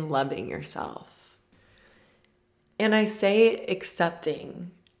and then loving yourself. And I say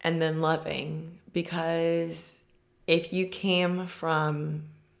accepting and then loving because if you came from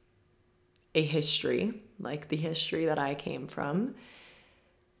a history, like the history that I came from,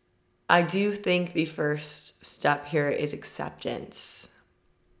 I do think the first step here is acceptance.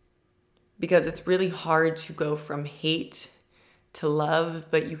 Because it's really hard to go from hate to love,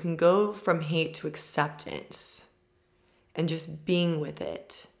 but you can go from hate to acceptance and just being with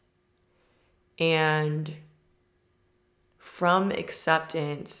it. And from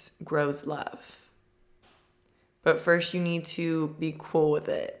acceptance grows love. But first you need to be cool with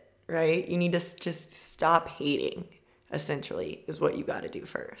it, right? You need to just stop hating, essentially, is what you got to do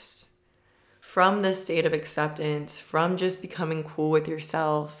first. From this state of acceptance, from just becoming cool with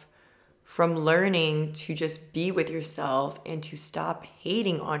yourself, from learning to just be with yourself and to stop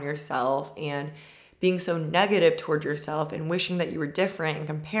hating on yourself and being so negative toward yourself and wishing that you were different and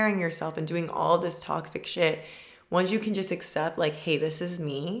comparing yourself and doing all this toxic shit, once you can just accept, like, hey, this is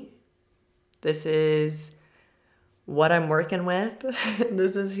me. This is what I'm working with.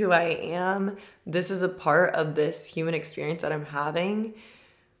 This is who I am. This is a part of this human experience that I'm having.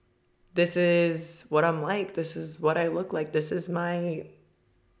 This is what I'm like. This is what I look like. This is my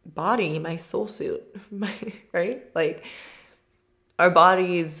body, my soul suit, right? Like, our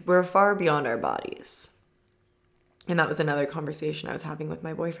bodies, we're far beyond our bodies. And that was another conversation I was having with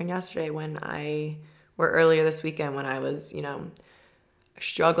my boyfriend yesterday or earlier this weekend when I was,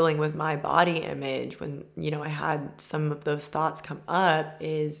 struggling with my body image, when, I had some of those thoughts come up,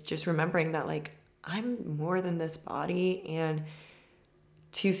 is just remembering that, like, I'm more than this body, and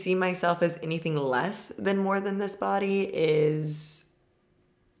to see myself as anything less than more than this body is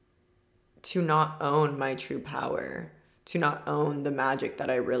to not own my true power, to not own the magic that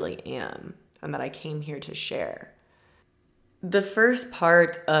I really am and that I came here to share. The first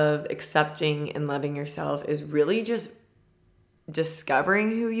part of accepting and loving yourself is really just discovering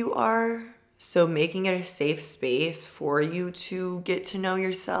who you are. So making it a safe space for you to get to know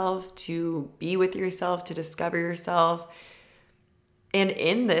yourself, to be with yourself, to discover yourself. And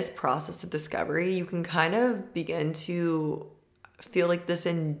in this process of discovery, you can kind of begin to feel like this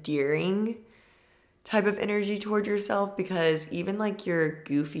endearing type of energy toward yourself, because even like your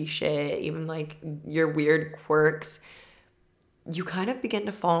goofy shit, even like your weird quirks, you kind of begin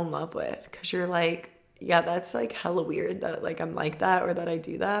to fall in love with, because you're like, yeah, that's like hella weird that like I'm like that or that I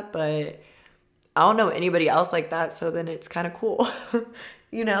do that, but I don't know anybody else like that, so then it's kind of cool.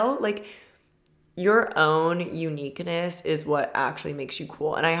 Like, your own uniqueness is what actually makes you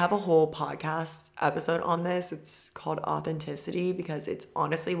cool. And I have a whole podcast episode on this. It's called Authenticity, because it's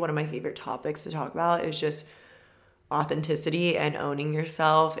honestly one of my favorite topics to talk about, is just authenticity and owning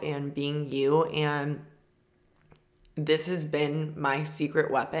yourself and being you. And this has been my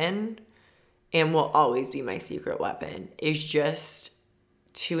secret weapon and will always be my secret weapon, is just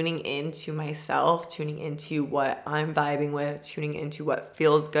tuning into myself, tuning into what I'm vibing with, tuning into what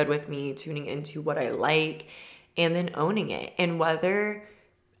feels good with me, tuning into what I like, and then owning it. And whether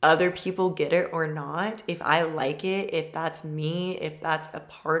other people get it or not, if I like it, if that's me, if that's a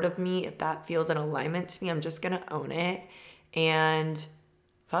part of me, if that feels in alignment to me, I'm just gonna own it and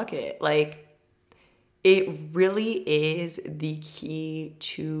fuck it. Like, it really is the key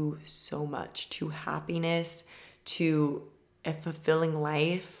to so much, to happiness, to a fulfilling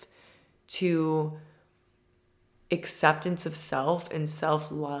life, to acceptance of self and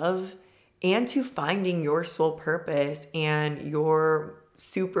self-love, and to finding your soul purpose and your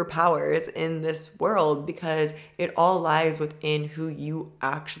superpowers in this world, because it all lies within who you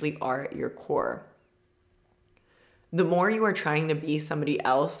actually are at your core. The more you are trying to be somebody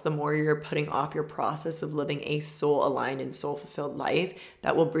else, the more you're putting off your process of living a soul-aligned and soul-fulfilled life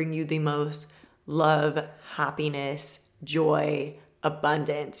that will bring you the most love, happiness, joy,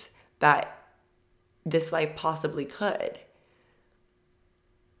 abundance that this life possibly could.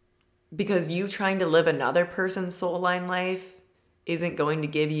 Because you trying to live another person's soul line life isn't going to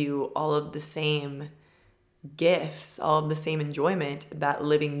give you all of the same gifts, all of the same enjoyment that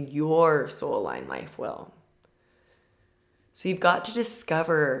living your soul line life will. So you've got to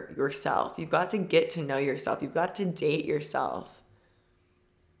discover yourself. You've got to get to know yourself. You've got to date yourself.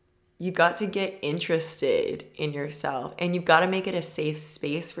 You've got to get interested in yourself, and you've got to make it a safe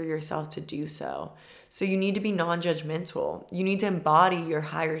space for yourself to do so. So you need to be non-judgmental. You need to embody your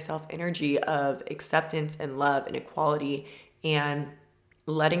higher self energy of acceptance and love and equality and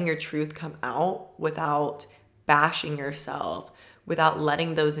letting your truth come out without bashing yourself, without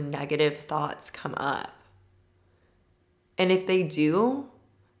letting those negative thoughts come up. And if they do,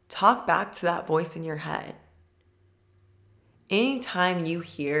 talk back to that voice in your head. Anytime you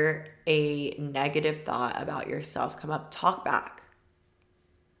hear a negative thought about yourself come up, talk back.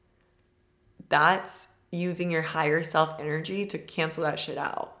 That's using your higher self energy to cancel that shit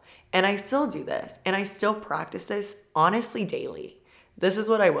out. And I still do this, and I still practice this honestly daily. This is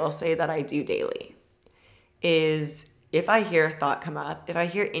what I will say that I do daily, is if I hear a thought come up, if I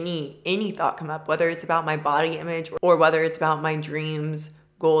hear any thought come up, whether it's about my body image or whether it's about my dreams,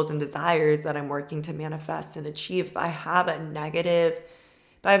 goals, and desires that I'm working to manifest and achieve, if I have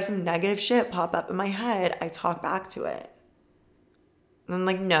some negative shit pop up in my head, I talk back to it. And I'm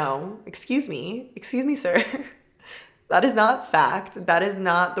like, no, excuse me, sir. That is not fact. That is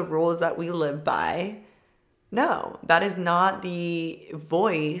not the rules that we live by. No, that is not the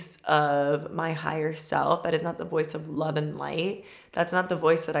voice of my higher self. That is not the voice of love and light. That's not the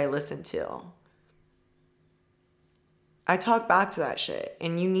voice that I listen to. I talk back to that shit,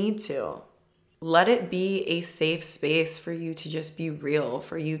 and you need to. Let it be a safe space for you to just be real,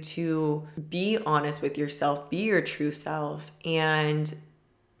 for you to be honest with yourself, be your true self, and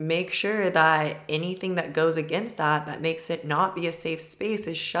make sure that anything that goes against that makes it not be a safe space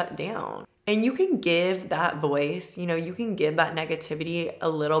is shut down. And you can give that voice, you can give that negativity a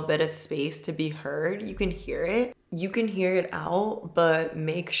little bit of space to be heard. You can hear it. You can hear it out, but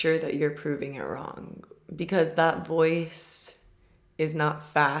make sure that you're proving it wrong, because that voice is not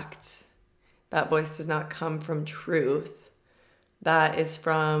fact. That voice does not come from truth. That is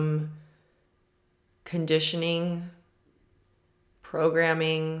from conditioning,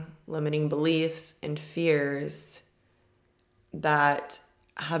 programming, limiting beliefs, and fears that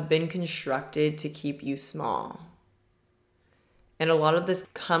have been constructed to keep you small. And a lot of this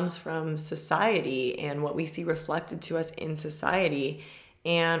comes from society and what we see reflected to us in society.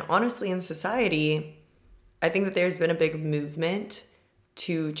 And honestly, in society, I think that there's been a big movement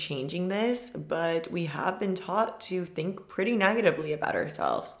to changing this, but we have been taught to think pretty negatively about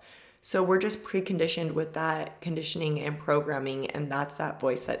ourselves. So we're just preconditioned with that conditioning and programming, and that's that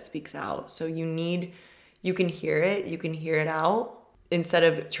voice that speaks out. So you can hear it out, instead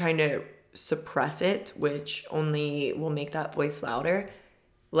of trying to suppress it, which only will make that voice louder.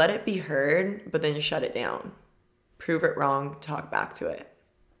 Let it be heard, but then shut it down. Prove it wrong, talk back to it.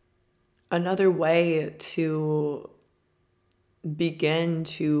 Another way to begin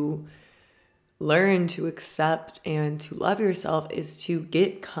to learn to accept and to love yourself is to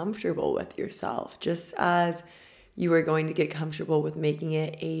get comfortable with yourself. Just as you are going to get comfortable with making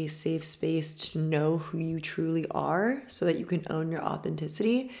it a safe space to know who you truly are so that you can own your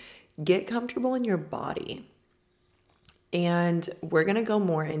authenticity, get comfortable in your body. And we're going to go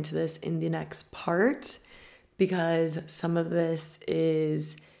more into this in the next part, because some of this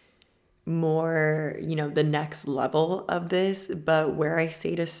is more, the next level of this. But where I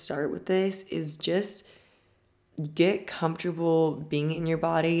say to start with this is just get comfortable being in your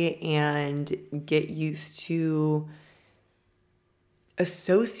body and get used to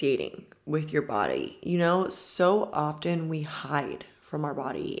associating with your body. So often we hide from our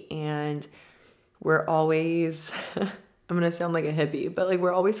body, and we're always, I'm going to sound like a hippie, but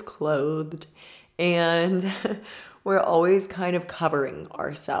we're always clothed, and we're always kind of covering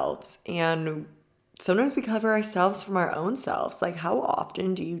ourselves. And sometimes we cover ourselves from our own selves. How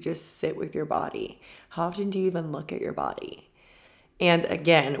often do you just sit with your body? How often do you even look at your body? And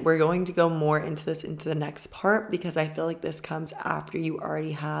again, we're going to go more into this into the next part, because I feel like this comes after you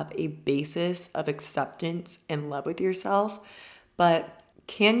already have a basis of acceptance and love with yourself. But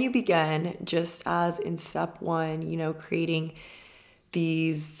can you begin, just as in step one, creating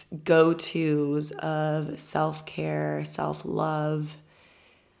these go-tos of self-care, self-love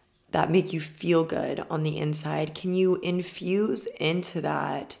that make you feel good on the inside? Can you infuse into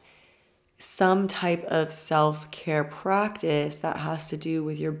that some type of self-care practice that has to do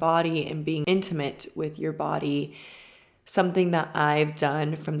with your body and being intimate with your body. Something that I've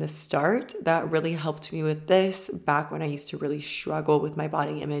done from the start that really helped me with this back when I used to really struggle with my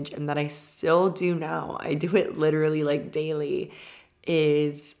body image, and that I still do now, I do it literally like daily,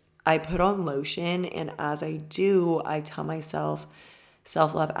 is I put on lotion, and as I do, I tell myself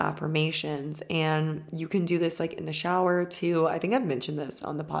self-love affirmations. And you can do this like in the shower too. I think I've mentioned this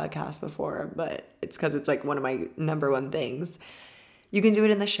on the podcast before, but it's because it's like one of my number one things. You can do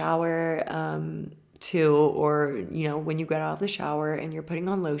it in the shower too, or when you get out of the shower and you're putting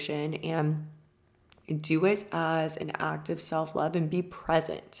on lotion, and do it as an act of self-love and be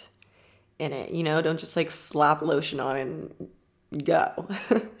present in it. Don't just like slap lotion on and go.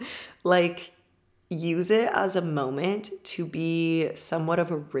 Like, use it as a moment to be somewhat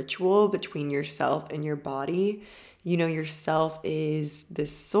of a ritual between yourself and your body. Yourself is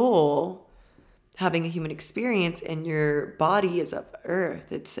this soul having a human experience, and your body is of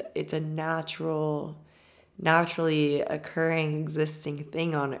earth. It's a naturally occurring, existing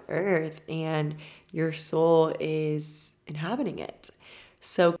thing on earth, and your soul is inhabiting it.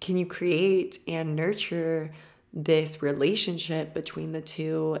 So can you create and nurture this relationship between the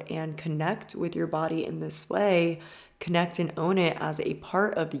two and connect with your body in this way? Connect and own it as a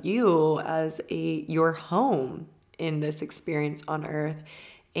part of you, as your home in this experience on earth,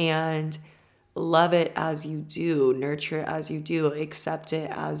 and love it as you do, nurture it as you do, accept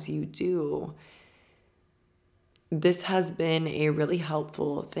it as you do. This has been a really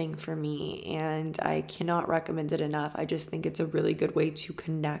helpful thing for me, and I cannot recommend it enough. I just think it's a really good way to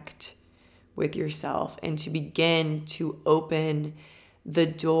connect with yourself and to begin to open the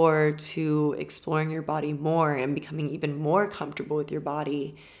door to exploring your body more and becoming even more comfortable with your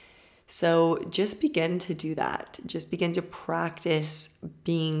body. So just begin to do that. Just begin to practice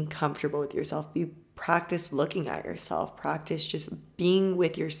being comfortable with yourself. Practice looking at yourself. Practice just being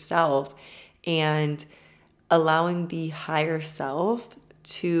with yourself and allowing the higher self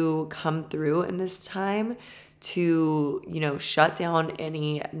to come through in this time, to, shut down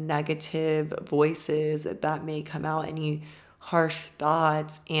any negative voices that may come out, any harsh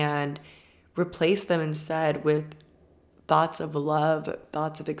thoughts, and replace them instead with thoughts of love,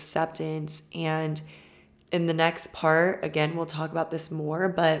 thoughts of acceptance. And in the next part, again, we'll talk about this more,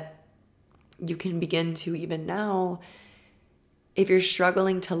 but you can begin to, even now, if you're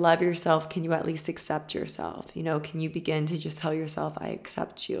struggling to love yourself, can you at least accept yourself? Can you begin to just tell yourself, I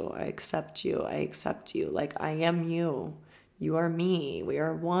accept you, I accept you, I accept you. Like, I am you, you are me, we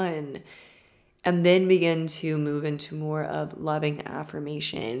are one. And then begin to move into more of loving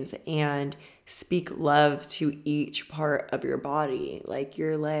affirmations and speak love to each part of your body, like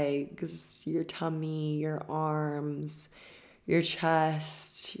your legs, your tummy, your arms, your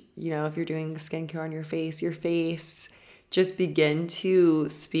chest. If you're doing skincare on your face, just begin to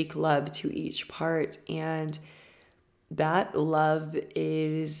speak love to each part, and that love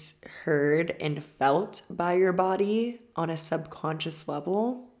is heard and felt by your body on a subconscious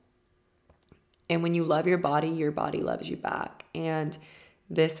level. And when you love your body loves you back. And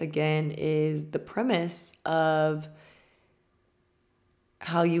this, again, is the premise of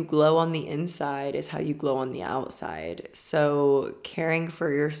how you glow on the inside is how you glow on the outside. So caring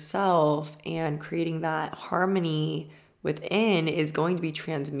for yourself and creating that harmony within is going to be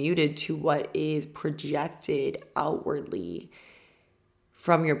transmuted to what is projected outwardly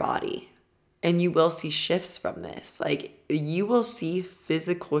from your body. And you will see shifts from this. Like, you will see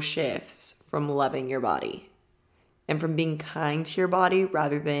physical shifts from loving your body and from being kind to your body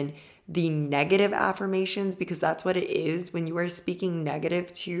rather than the negative affirmations, because that's what it is. When you are speaking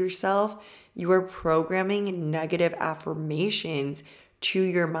negative to yourself, you are programming negative affirmations to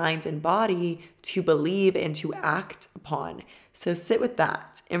your mind and body to believe and to act upon. So sit with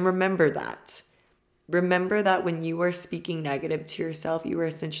that and remember that. Remember that when you are speaking negative to yourself, you are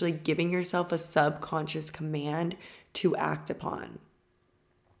essentially giving yourself a subconscious command to act upon.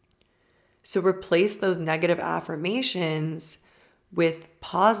 So replace those negative affirmations with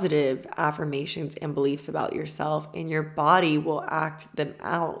positive affirmations and beliefs about yourself, and your body will act them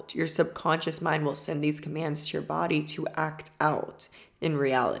out. Your subconscious mind will send these commands to your body to act out in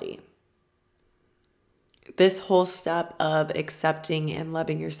reality. This whole step of accepting and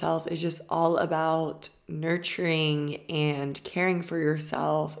loving yourself is just all about nurturing and caring for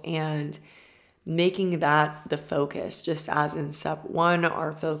yourself and making that the focus. Just as in step one,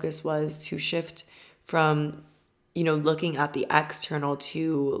 our focus was to shift from, looking at the external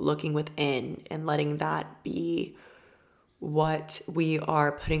to looking within and letting that be what we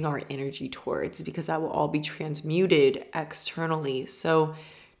are putting our energy towards, because that will all be transmuted externally. So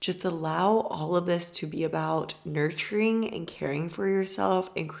Just allow all of this to be about nurturing and caring for yourself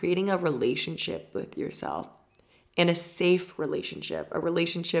and creating a relationship with yourself, and a safe relationship, a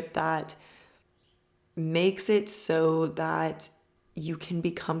relationship that makes it so that you can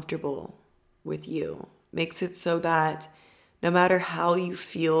be comfortable with you, makes it so that no matter how you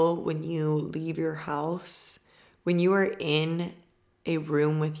feel when you leave your house, when you are in a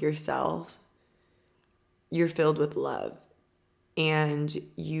room with yourself, you're filled with love and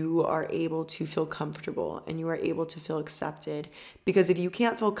you are able to feel comfortable and you are able to feel accepted. Because if you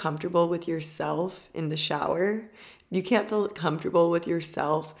can't feel comfortable with yourself in the shower, you can't feel comfortable with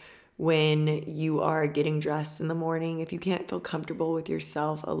yourself when you are getting dressed in the morning, if you can't feel comfortable with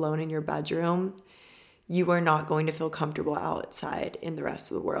yourself alone in your bedroom, you are not going to feel comfortable outside in the rest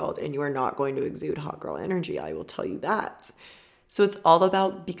of the world, and you are not going to exude hot girl energy. I will tell you that. So it's all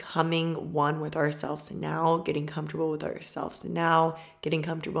about becoming one with ourselves now, getting comfortable with ourselves now, getting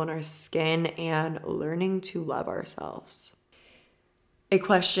comfortable in our skin, and learning to love ourselves. A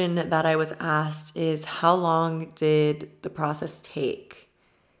question that I was asked is, how long did the process take?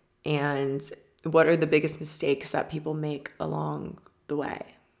 And what are the biggest mistakes that people make along the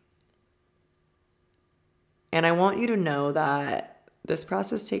way? And I want you to know that this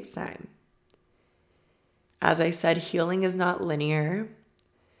process takes time. As I said, healing is not linear.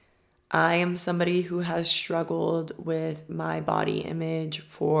 I am somebody who has struggled with my body image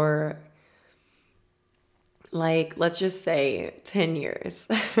for, like, let's just say 10 years.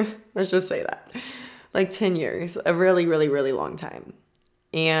 Let's just say that. Like 10 years, a really, really, really long time.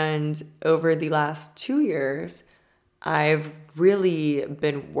 And over the last 2 years, I've really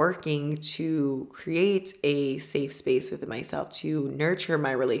been working to create a safe space within myself, to nurture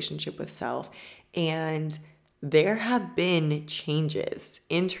my relationship with self. And there have been changes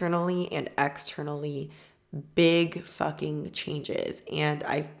internally and externally, big fucking changes. And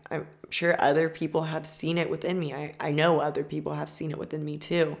I'm sure other people have seen it within me. I know other people have seen it within me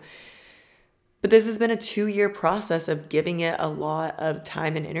too. But this has been a 2-year process of giving it a lot of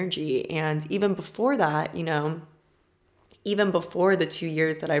time and energy. And even before that, even before the 2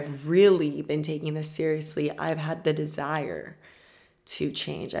 years that I've really been taking this seriously, I've had the desire to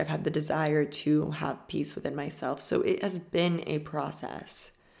change. I've had the desire to have peace within myself. So it has been a process.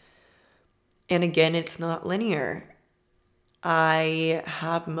 And again, it's not linear. I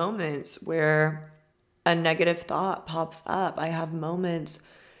have moments where a negative thought pops up. I have moments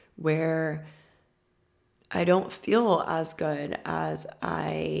where I don't feel as good as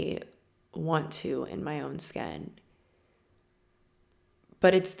I want to in my own skin.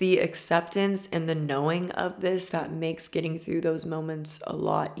 But it's the acceptance and the knowing of this that makes getting through those moments a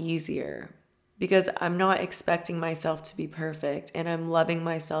lot easier. Because I'm not expecting myself to be perfect, and I'm loving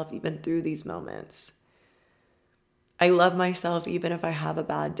myself even through these moments. I love myself even if I have a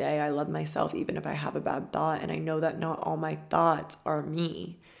bad day. I love myself even if I have a bad thought. And I know that not all my thoughts are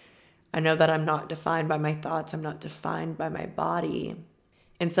me. I know that I'm not defined by my thoughts. I'm not defined by my body.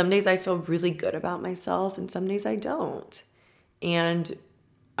 And some days I feel really good about myself, and some days I don't. And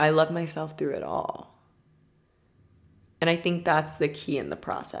I love myself through it all. And I think that's the key in the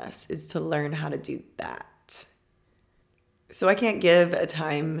process, is to learn how to do that. So I can't give a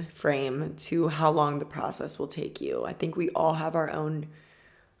time frame to how long the process will take you. I think we all have our own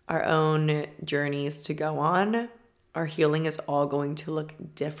journeys to go on. Our healing is all going to look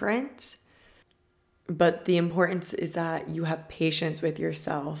different. But the importance is that you have patience with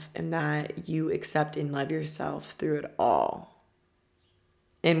yourself and that you accept and love yourself through it all.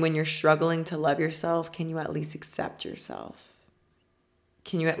 And when you're struggling to love yourself, can you at least accept yourself?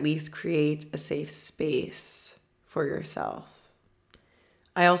 Can you at least create a safe space for yourself?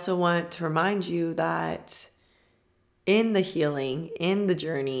 I also want to remind you that in the healing, in the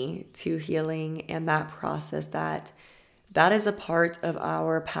journey to healing and that process, that is a part of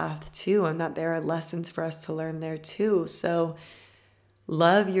our path too, and that there are lessons for us to learn there too. So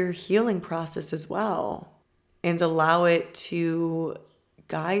love your healing process as well and allow it to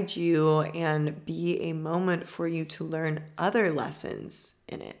guide you and be a moment for you to learn other lessons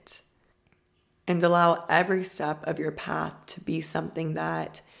in it. And allow every step of your path to be something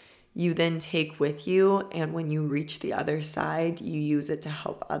that you then take with you, and when you reach the other side, you use it to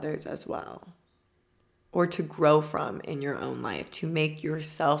help others as well. Or to grow from in your own life, to make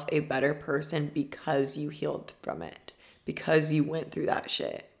yourself a better person because you healed from it, because you went through that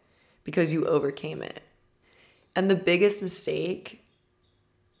shit, because you overcame it. And the biggest mistake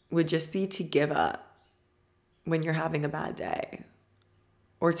would just be to give up when you're having a bad day,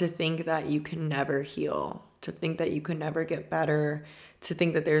 or to think that you can never heal, to think that you can never get better, to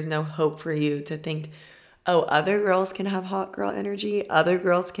think that there's no hope for you, to think, Oh, other girls can have hot girl energy. Other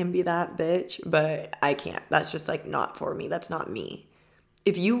girls can be that bitch, but I can't. That's just like not for me. That's not me.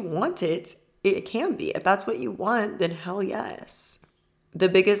 If you want it, it can be. If that's what you want, then hell yes. The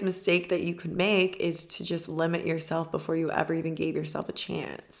biggest mistake that you could make is to just limit yourself before you ever even gave yourself a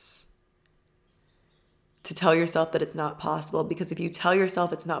chance. To tell yourself that it's not possible, because if you tell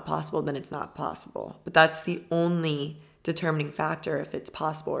yourself it's not possible, then it's not possible. But that's the only determining factor if it's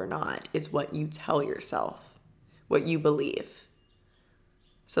possible or not, is what you tell yourself, what you believe.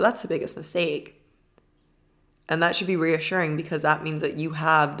 So that's the biggest mistake. And that should be reassuring, because that means that you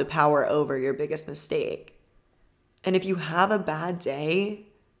have the power over your biggest mistake. And if you have a bad day,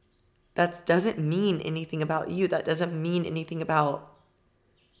 that doesn't mean anything about you. That doesn't mean anything about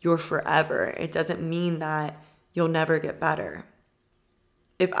your forever. It doesn't mean that you'll never get better.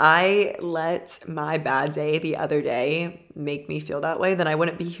 If I let my bad day the other day make me feel that way, then I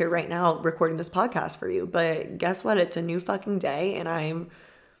wouldn't be here right now recording this podcast for you. But guess what? It's a new fucking day, and I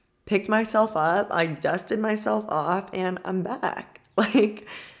picked myself up, I dusted myself off, and I'm back. Like,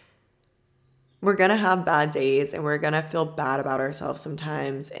 we're gonna have bad days and we're gonna feel bad about ourselves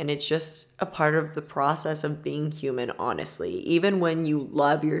sometimes. And it's just a part of the process of being human, honestly. Even when you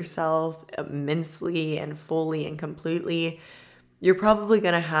love yourself immensely and fully and completely, you're probably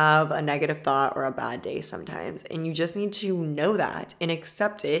gonna have a negative thought or a bad day sometimes. And you just need to know that and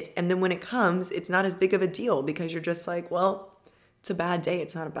accept it. And then when it comes, it's not as big of a deal, because you're just like, well, it's a bad day,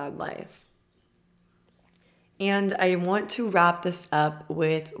 it's not a bad life. And I want to wrap this up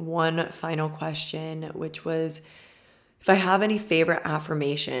with one final question, which was if I have any favorite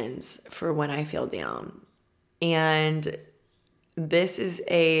affirmations for when I feel down. And this is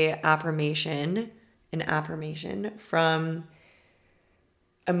an affirmation from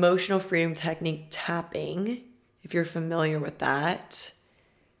Emotional Freedom Technique tapping, if you're familiar with that.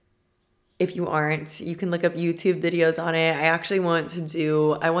 If you aren't, you can look up YouTube videos on it.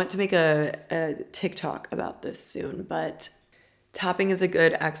 I want to make a TikTok about this soon, but tapping is a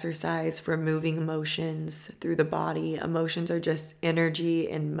good exercise for moving emotions through the body. Emotions are just energy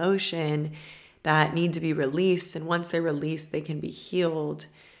in motion that need to be released, and once they're released, they can be healed.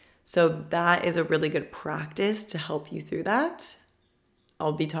 So that is a really good practice to help you through that.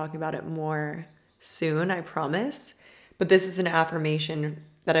 I'll be talking about it more soon, I promise. But this is an affirmation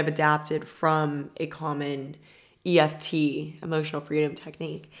that I've adapted from a common EFT, Emotional Freedom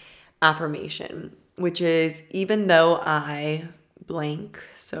Technique affirmation, which is, even though I blank,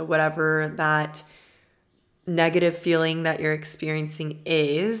 so whatever that negative feeling that you're experiencing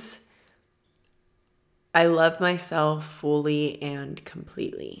is, I love myself fully and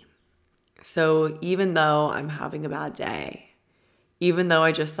completely. So even though I'm having a bad day, even though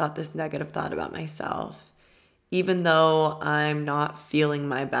I just thought this negative thought about myself, even though I'm not feeling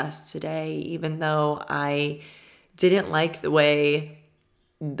my best today, even though I didn't like the way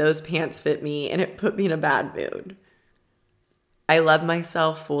those pants fit me and it put me in a bad mood, I love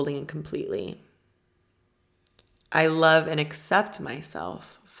myself fully and completely. I love and accept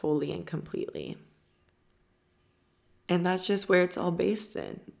myself fully and completely. And that's just where it's all based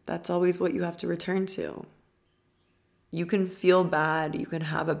in. That's always what you have to return to. You can feel bad, you can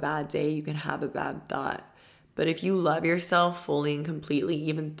have a bad day, you can have a bad thought. But if you love yourself fully and completely,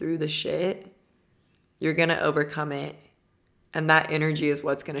 even through the shit, you're going to overcome it. And that energy is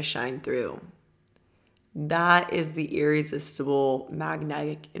what's going to shine through. That is the irresistible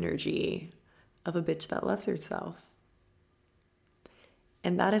magnetic energy of a bitch that loves herself.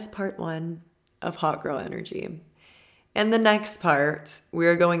 And that is part 1 of Hot Girl Energy. And the next part,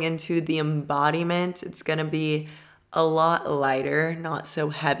 we're going into the embodiment. It's going to be a lot lighter, not so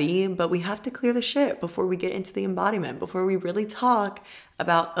heavy, but we have to clear the shit before we get into the embodiment, before we really talk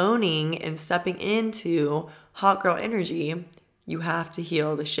about owning and stepping into hot girl energy. You have to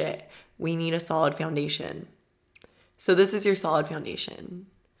heal the shit. We need a solid foundation. So this is your solid foundation.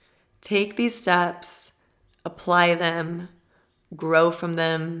 Take these steps, apply them, grow from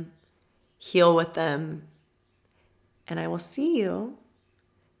them, heal with them, and I will see you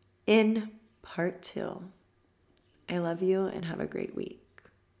in part 2. I love you and have a great week.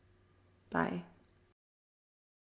 Bye.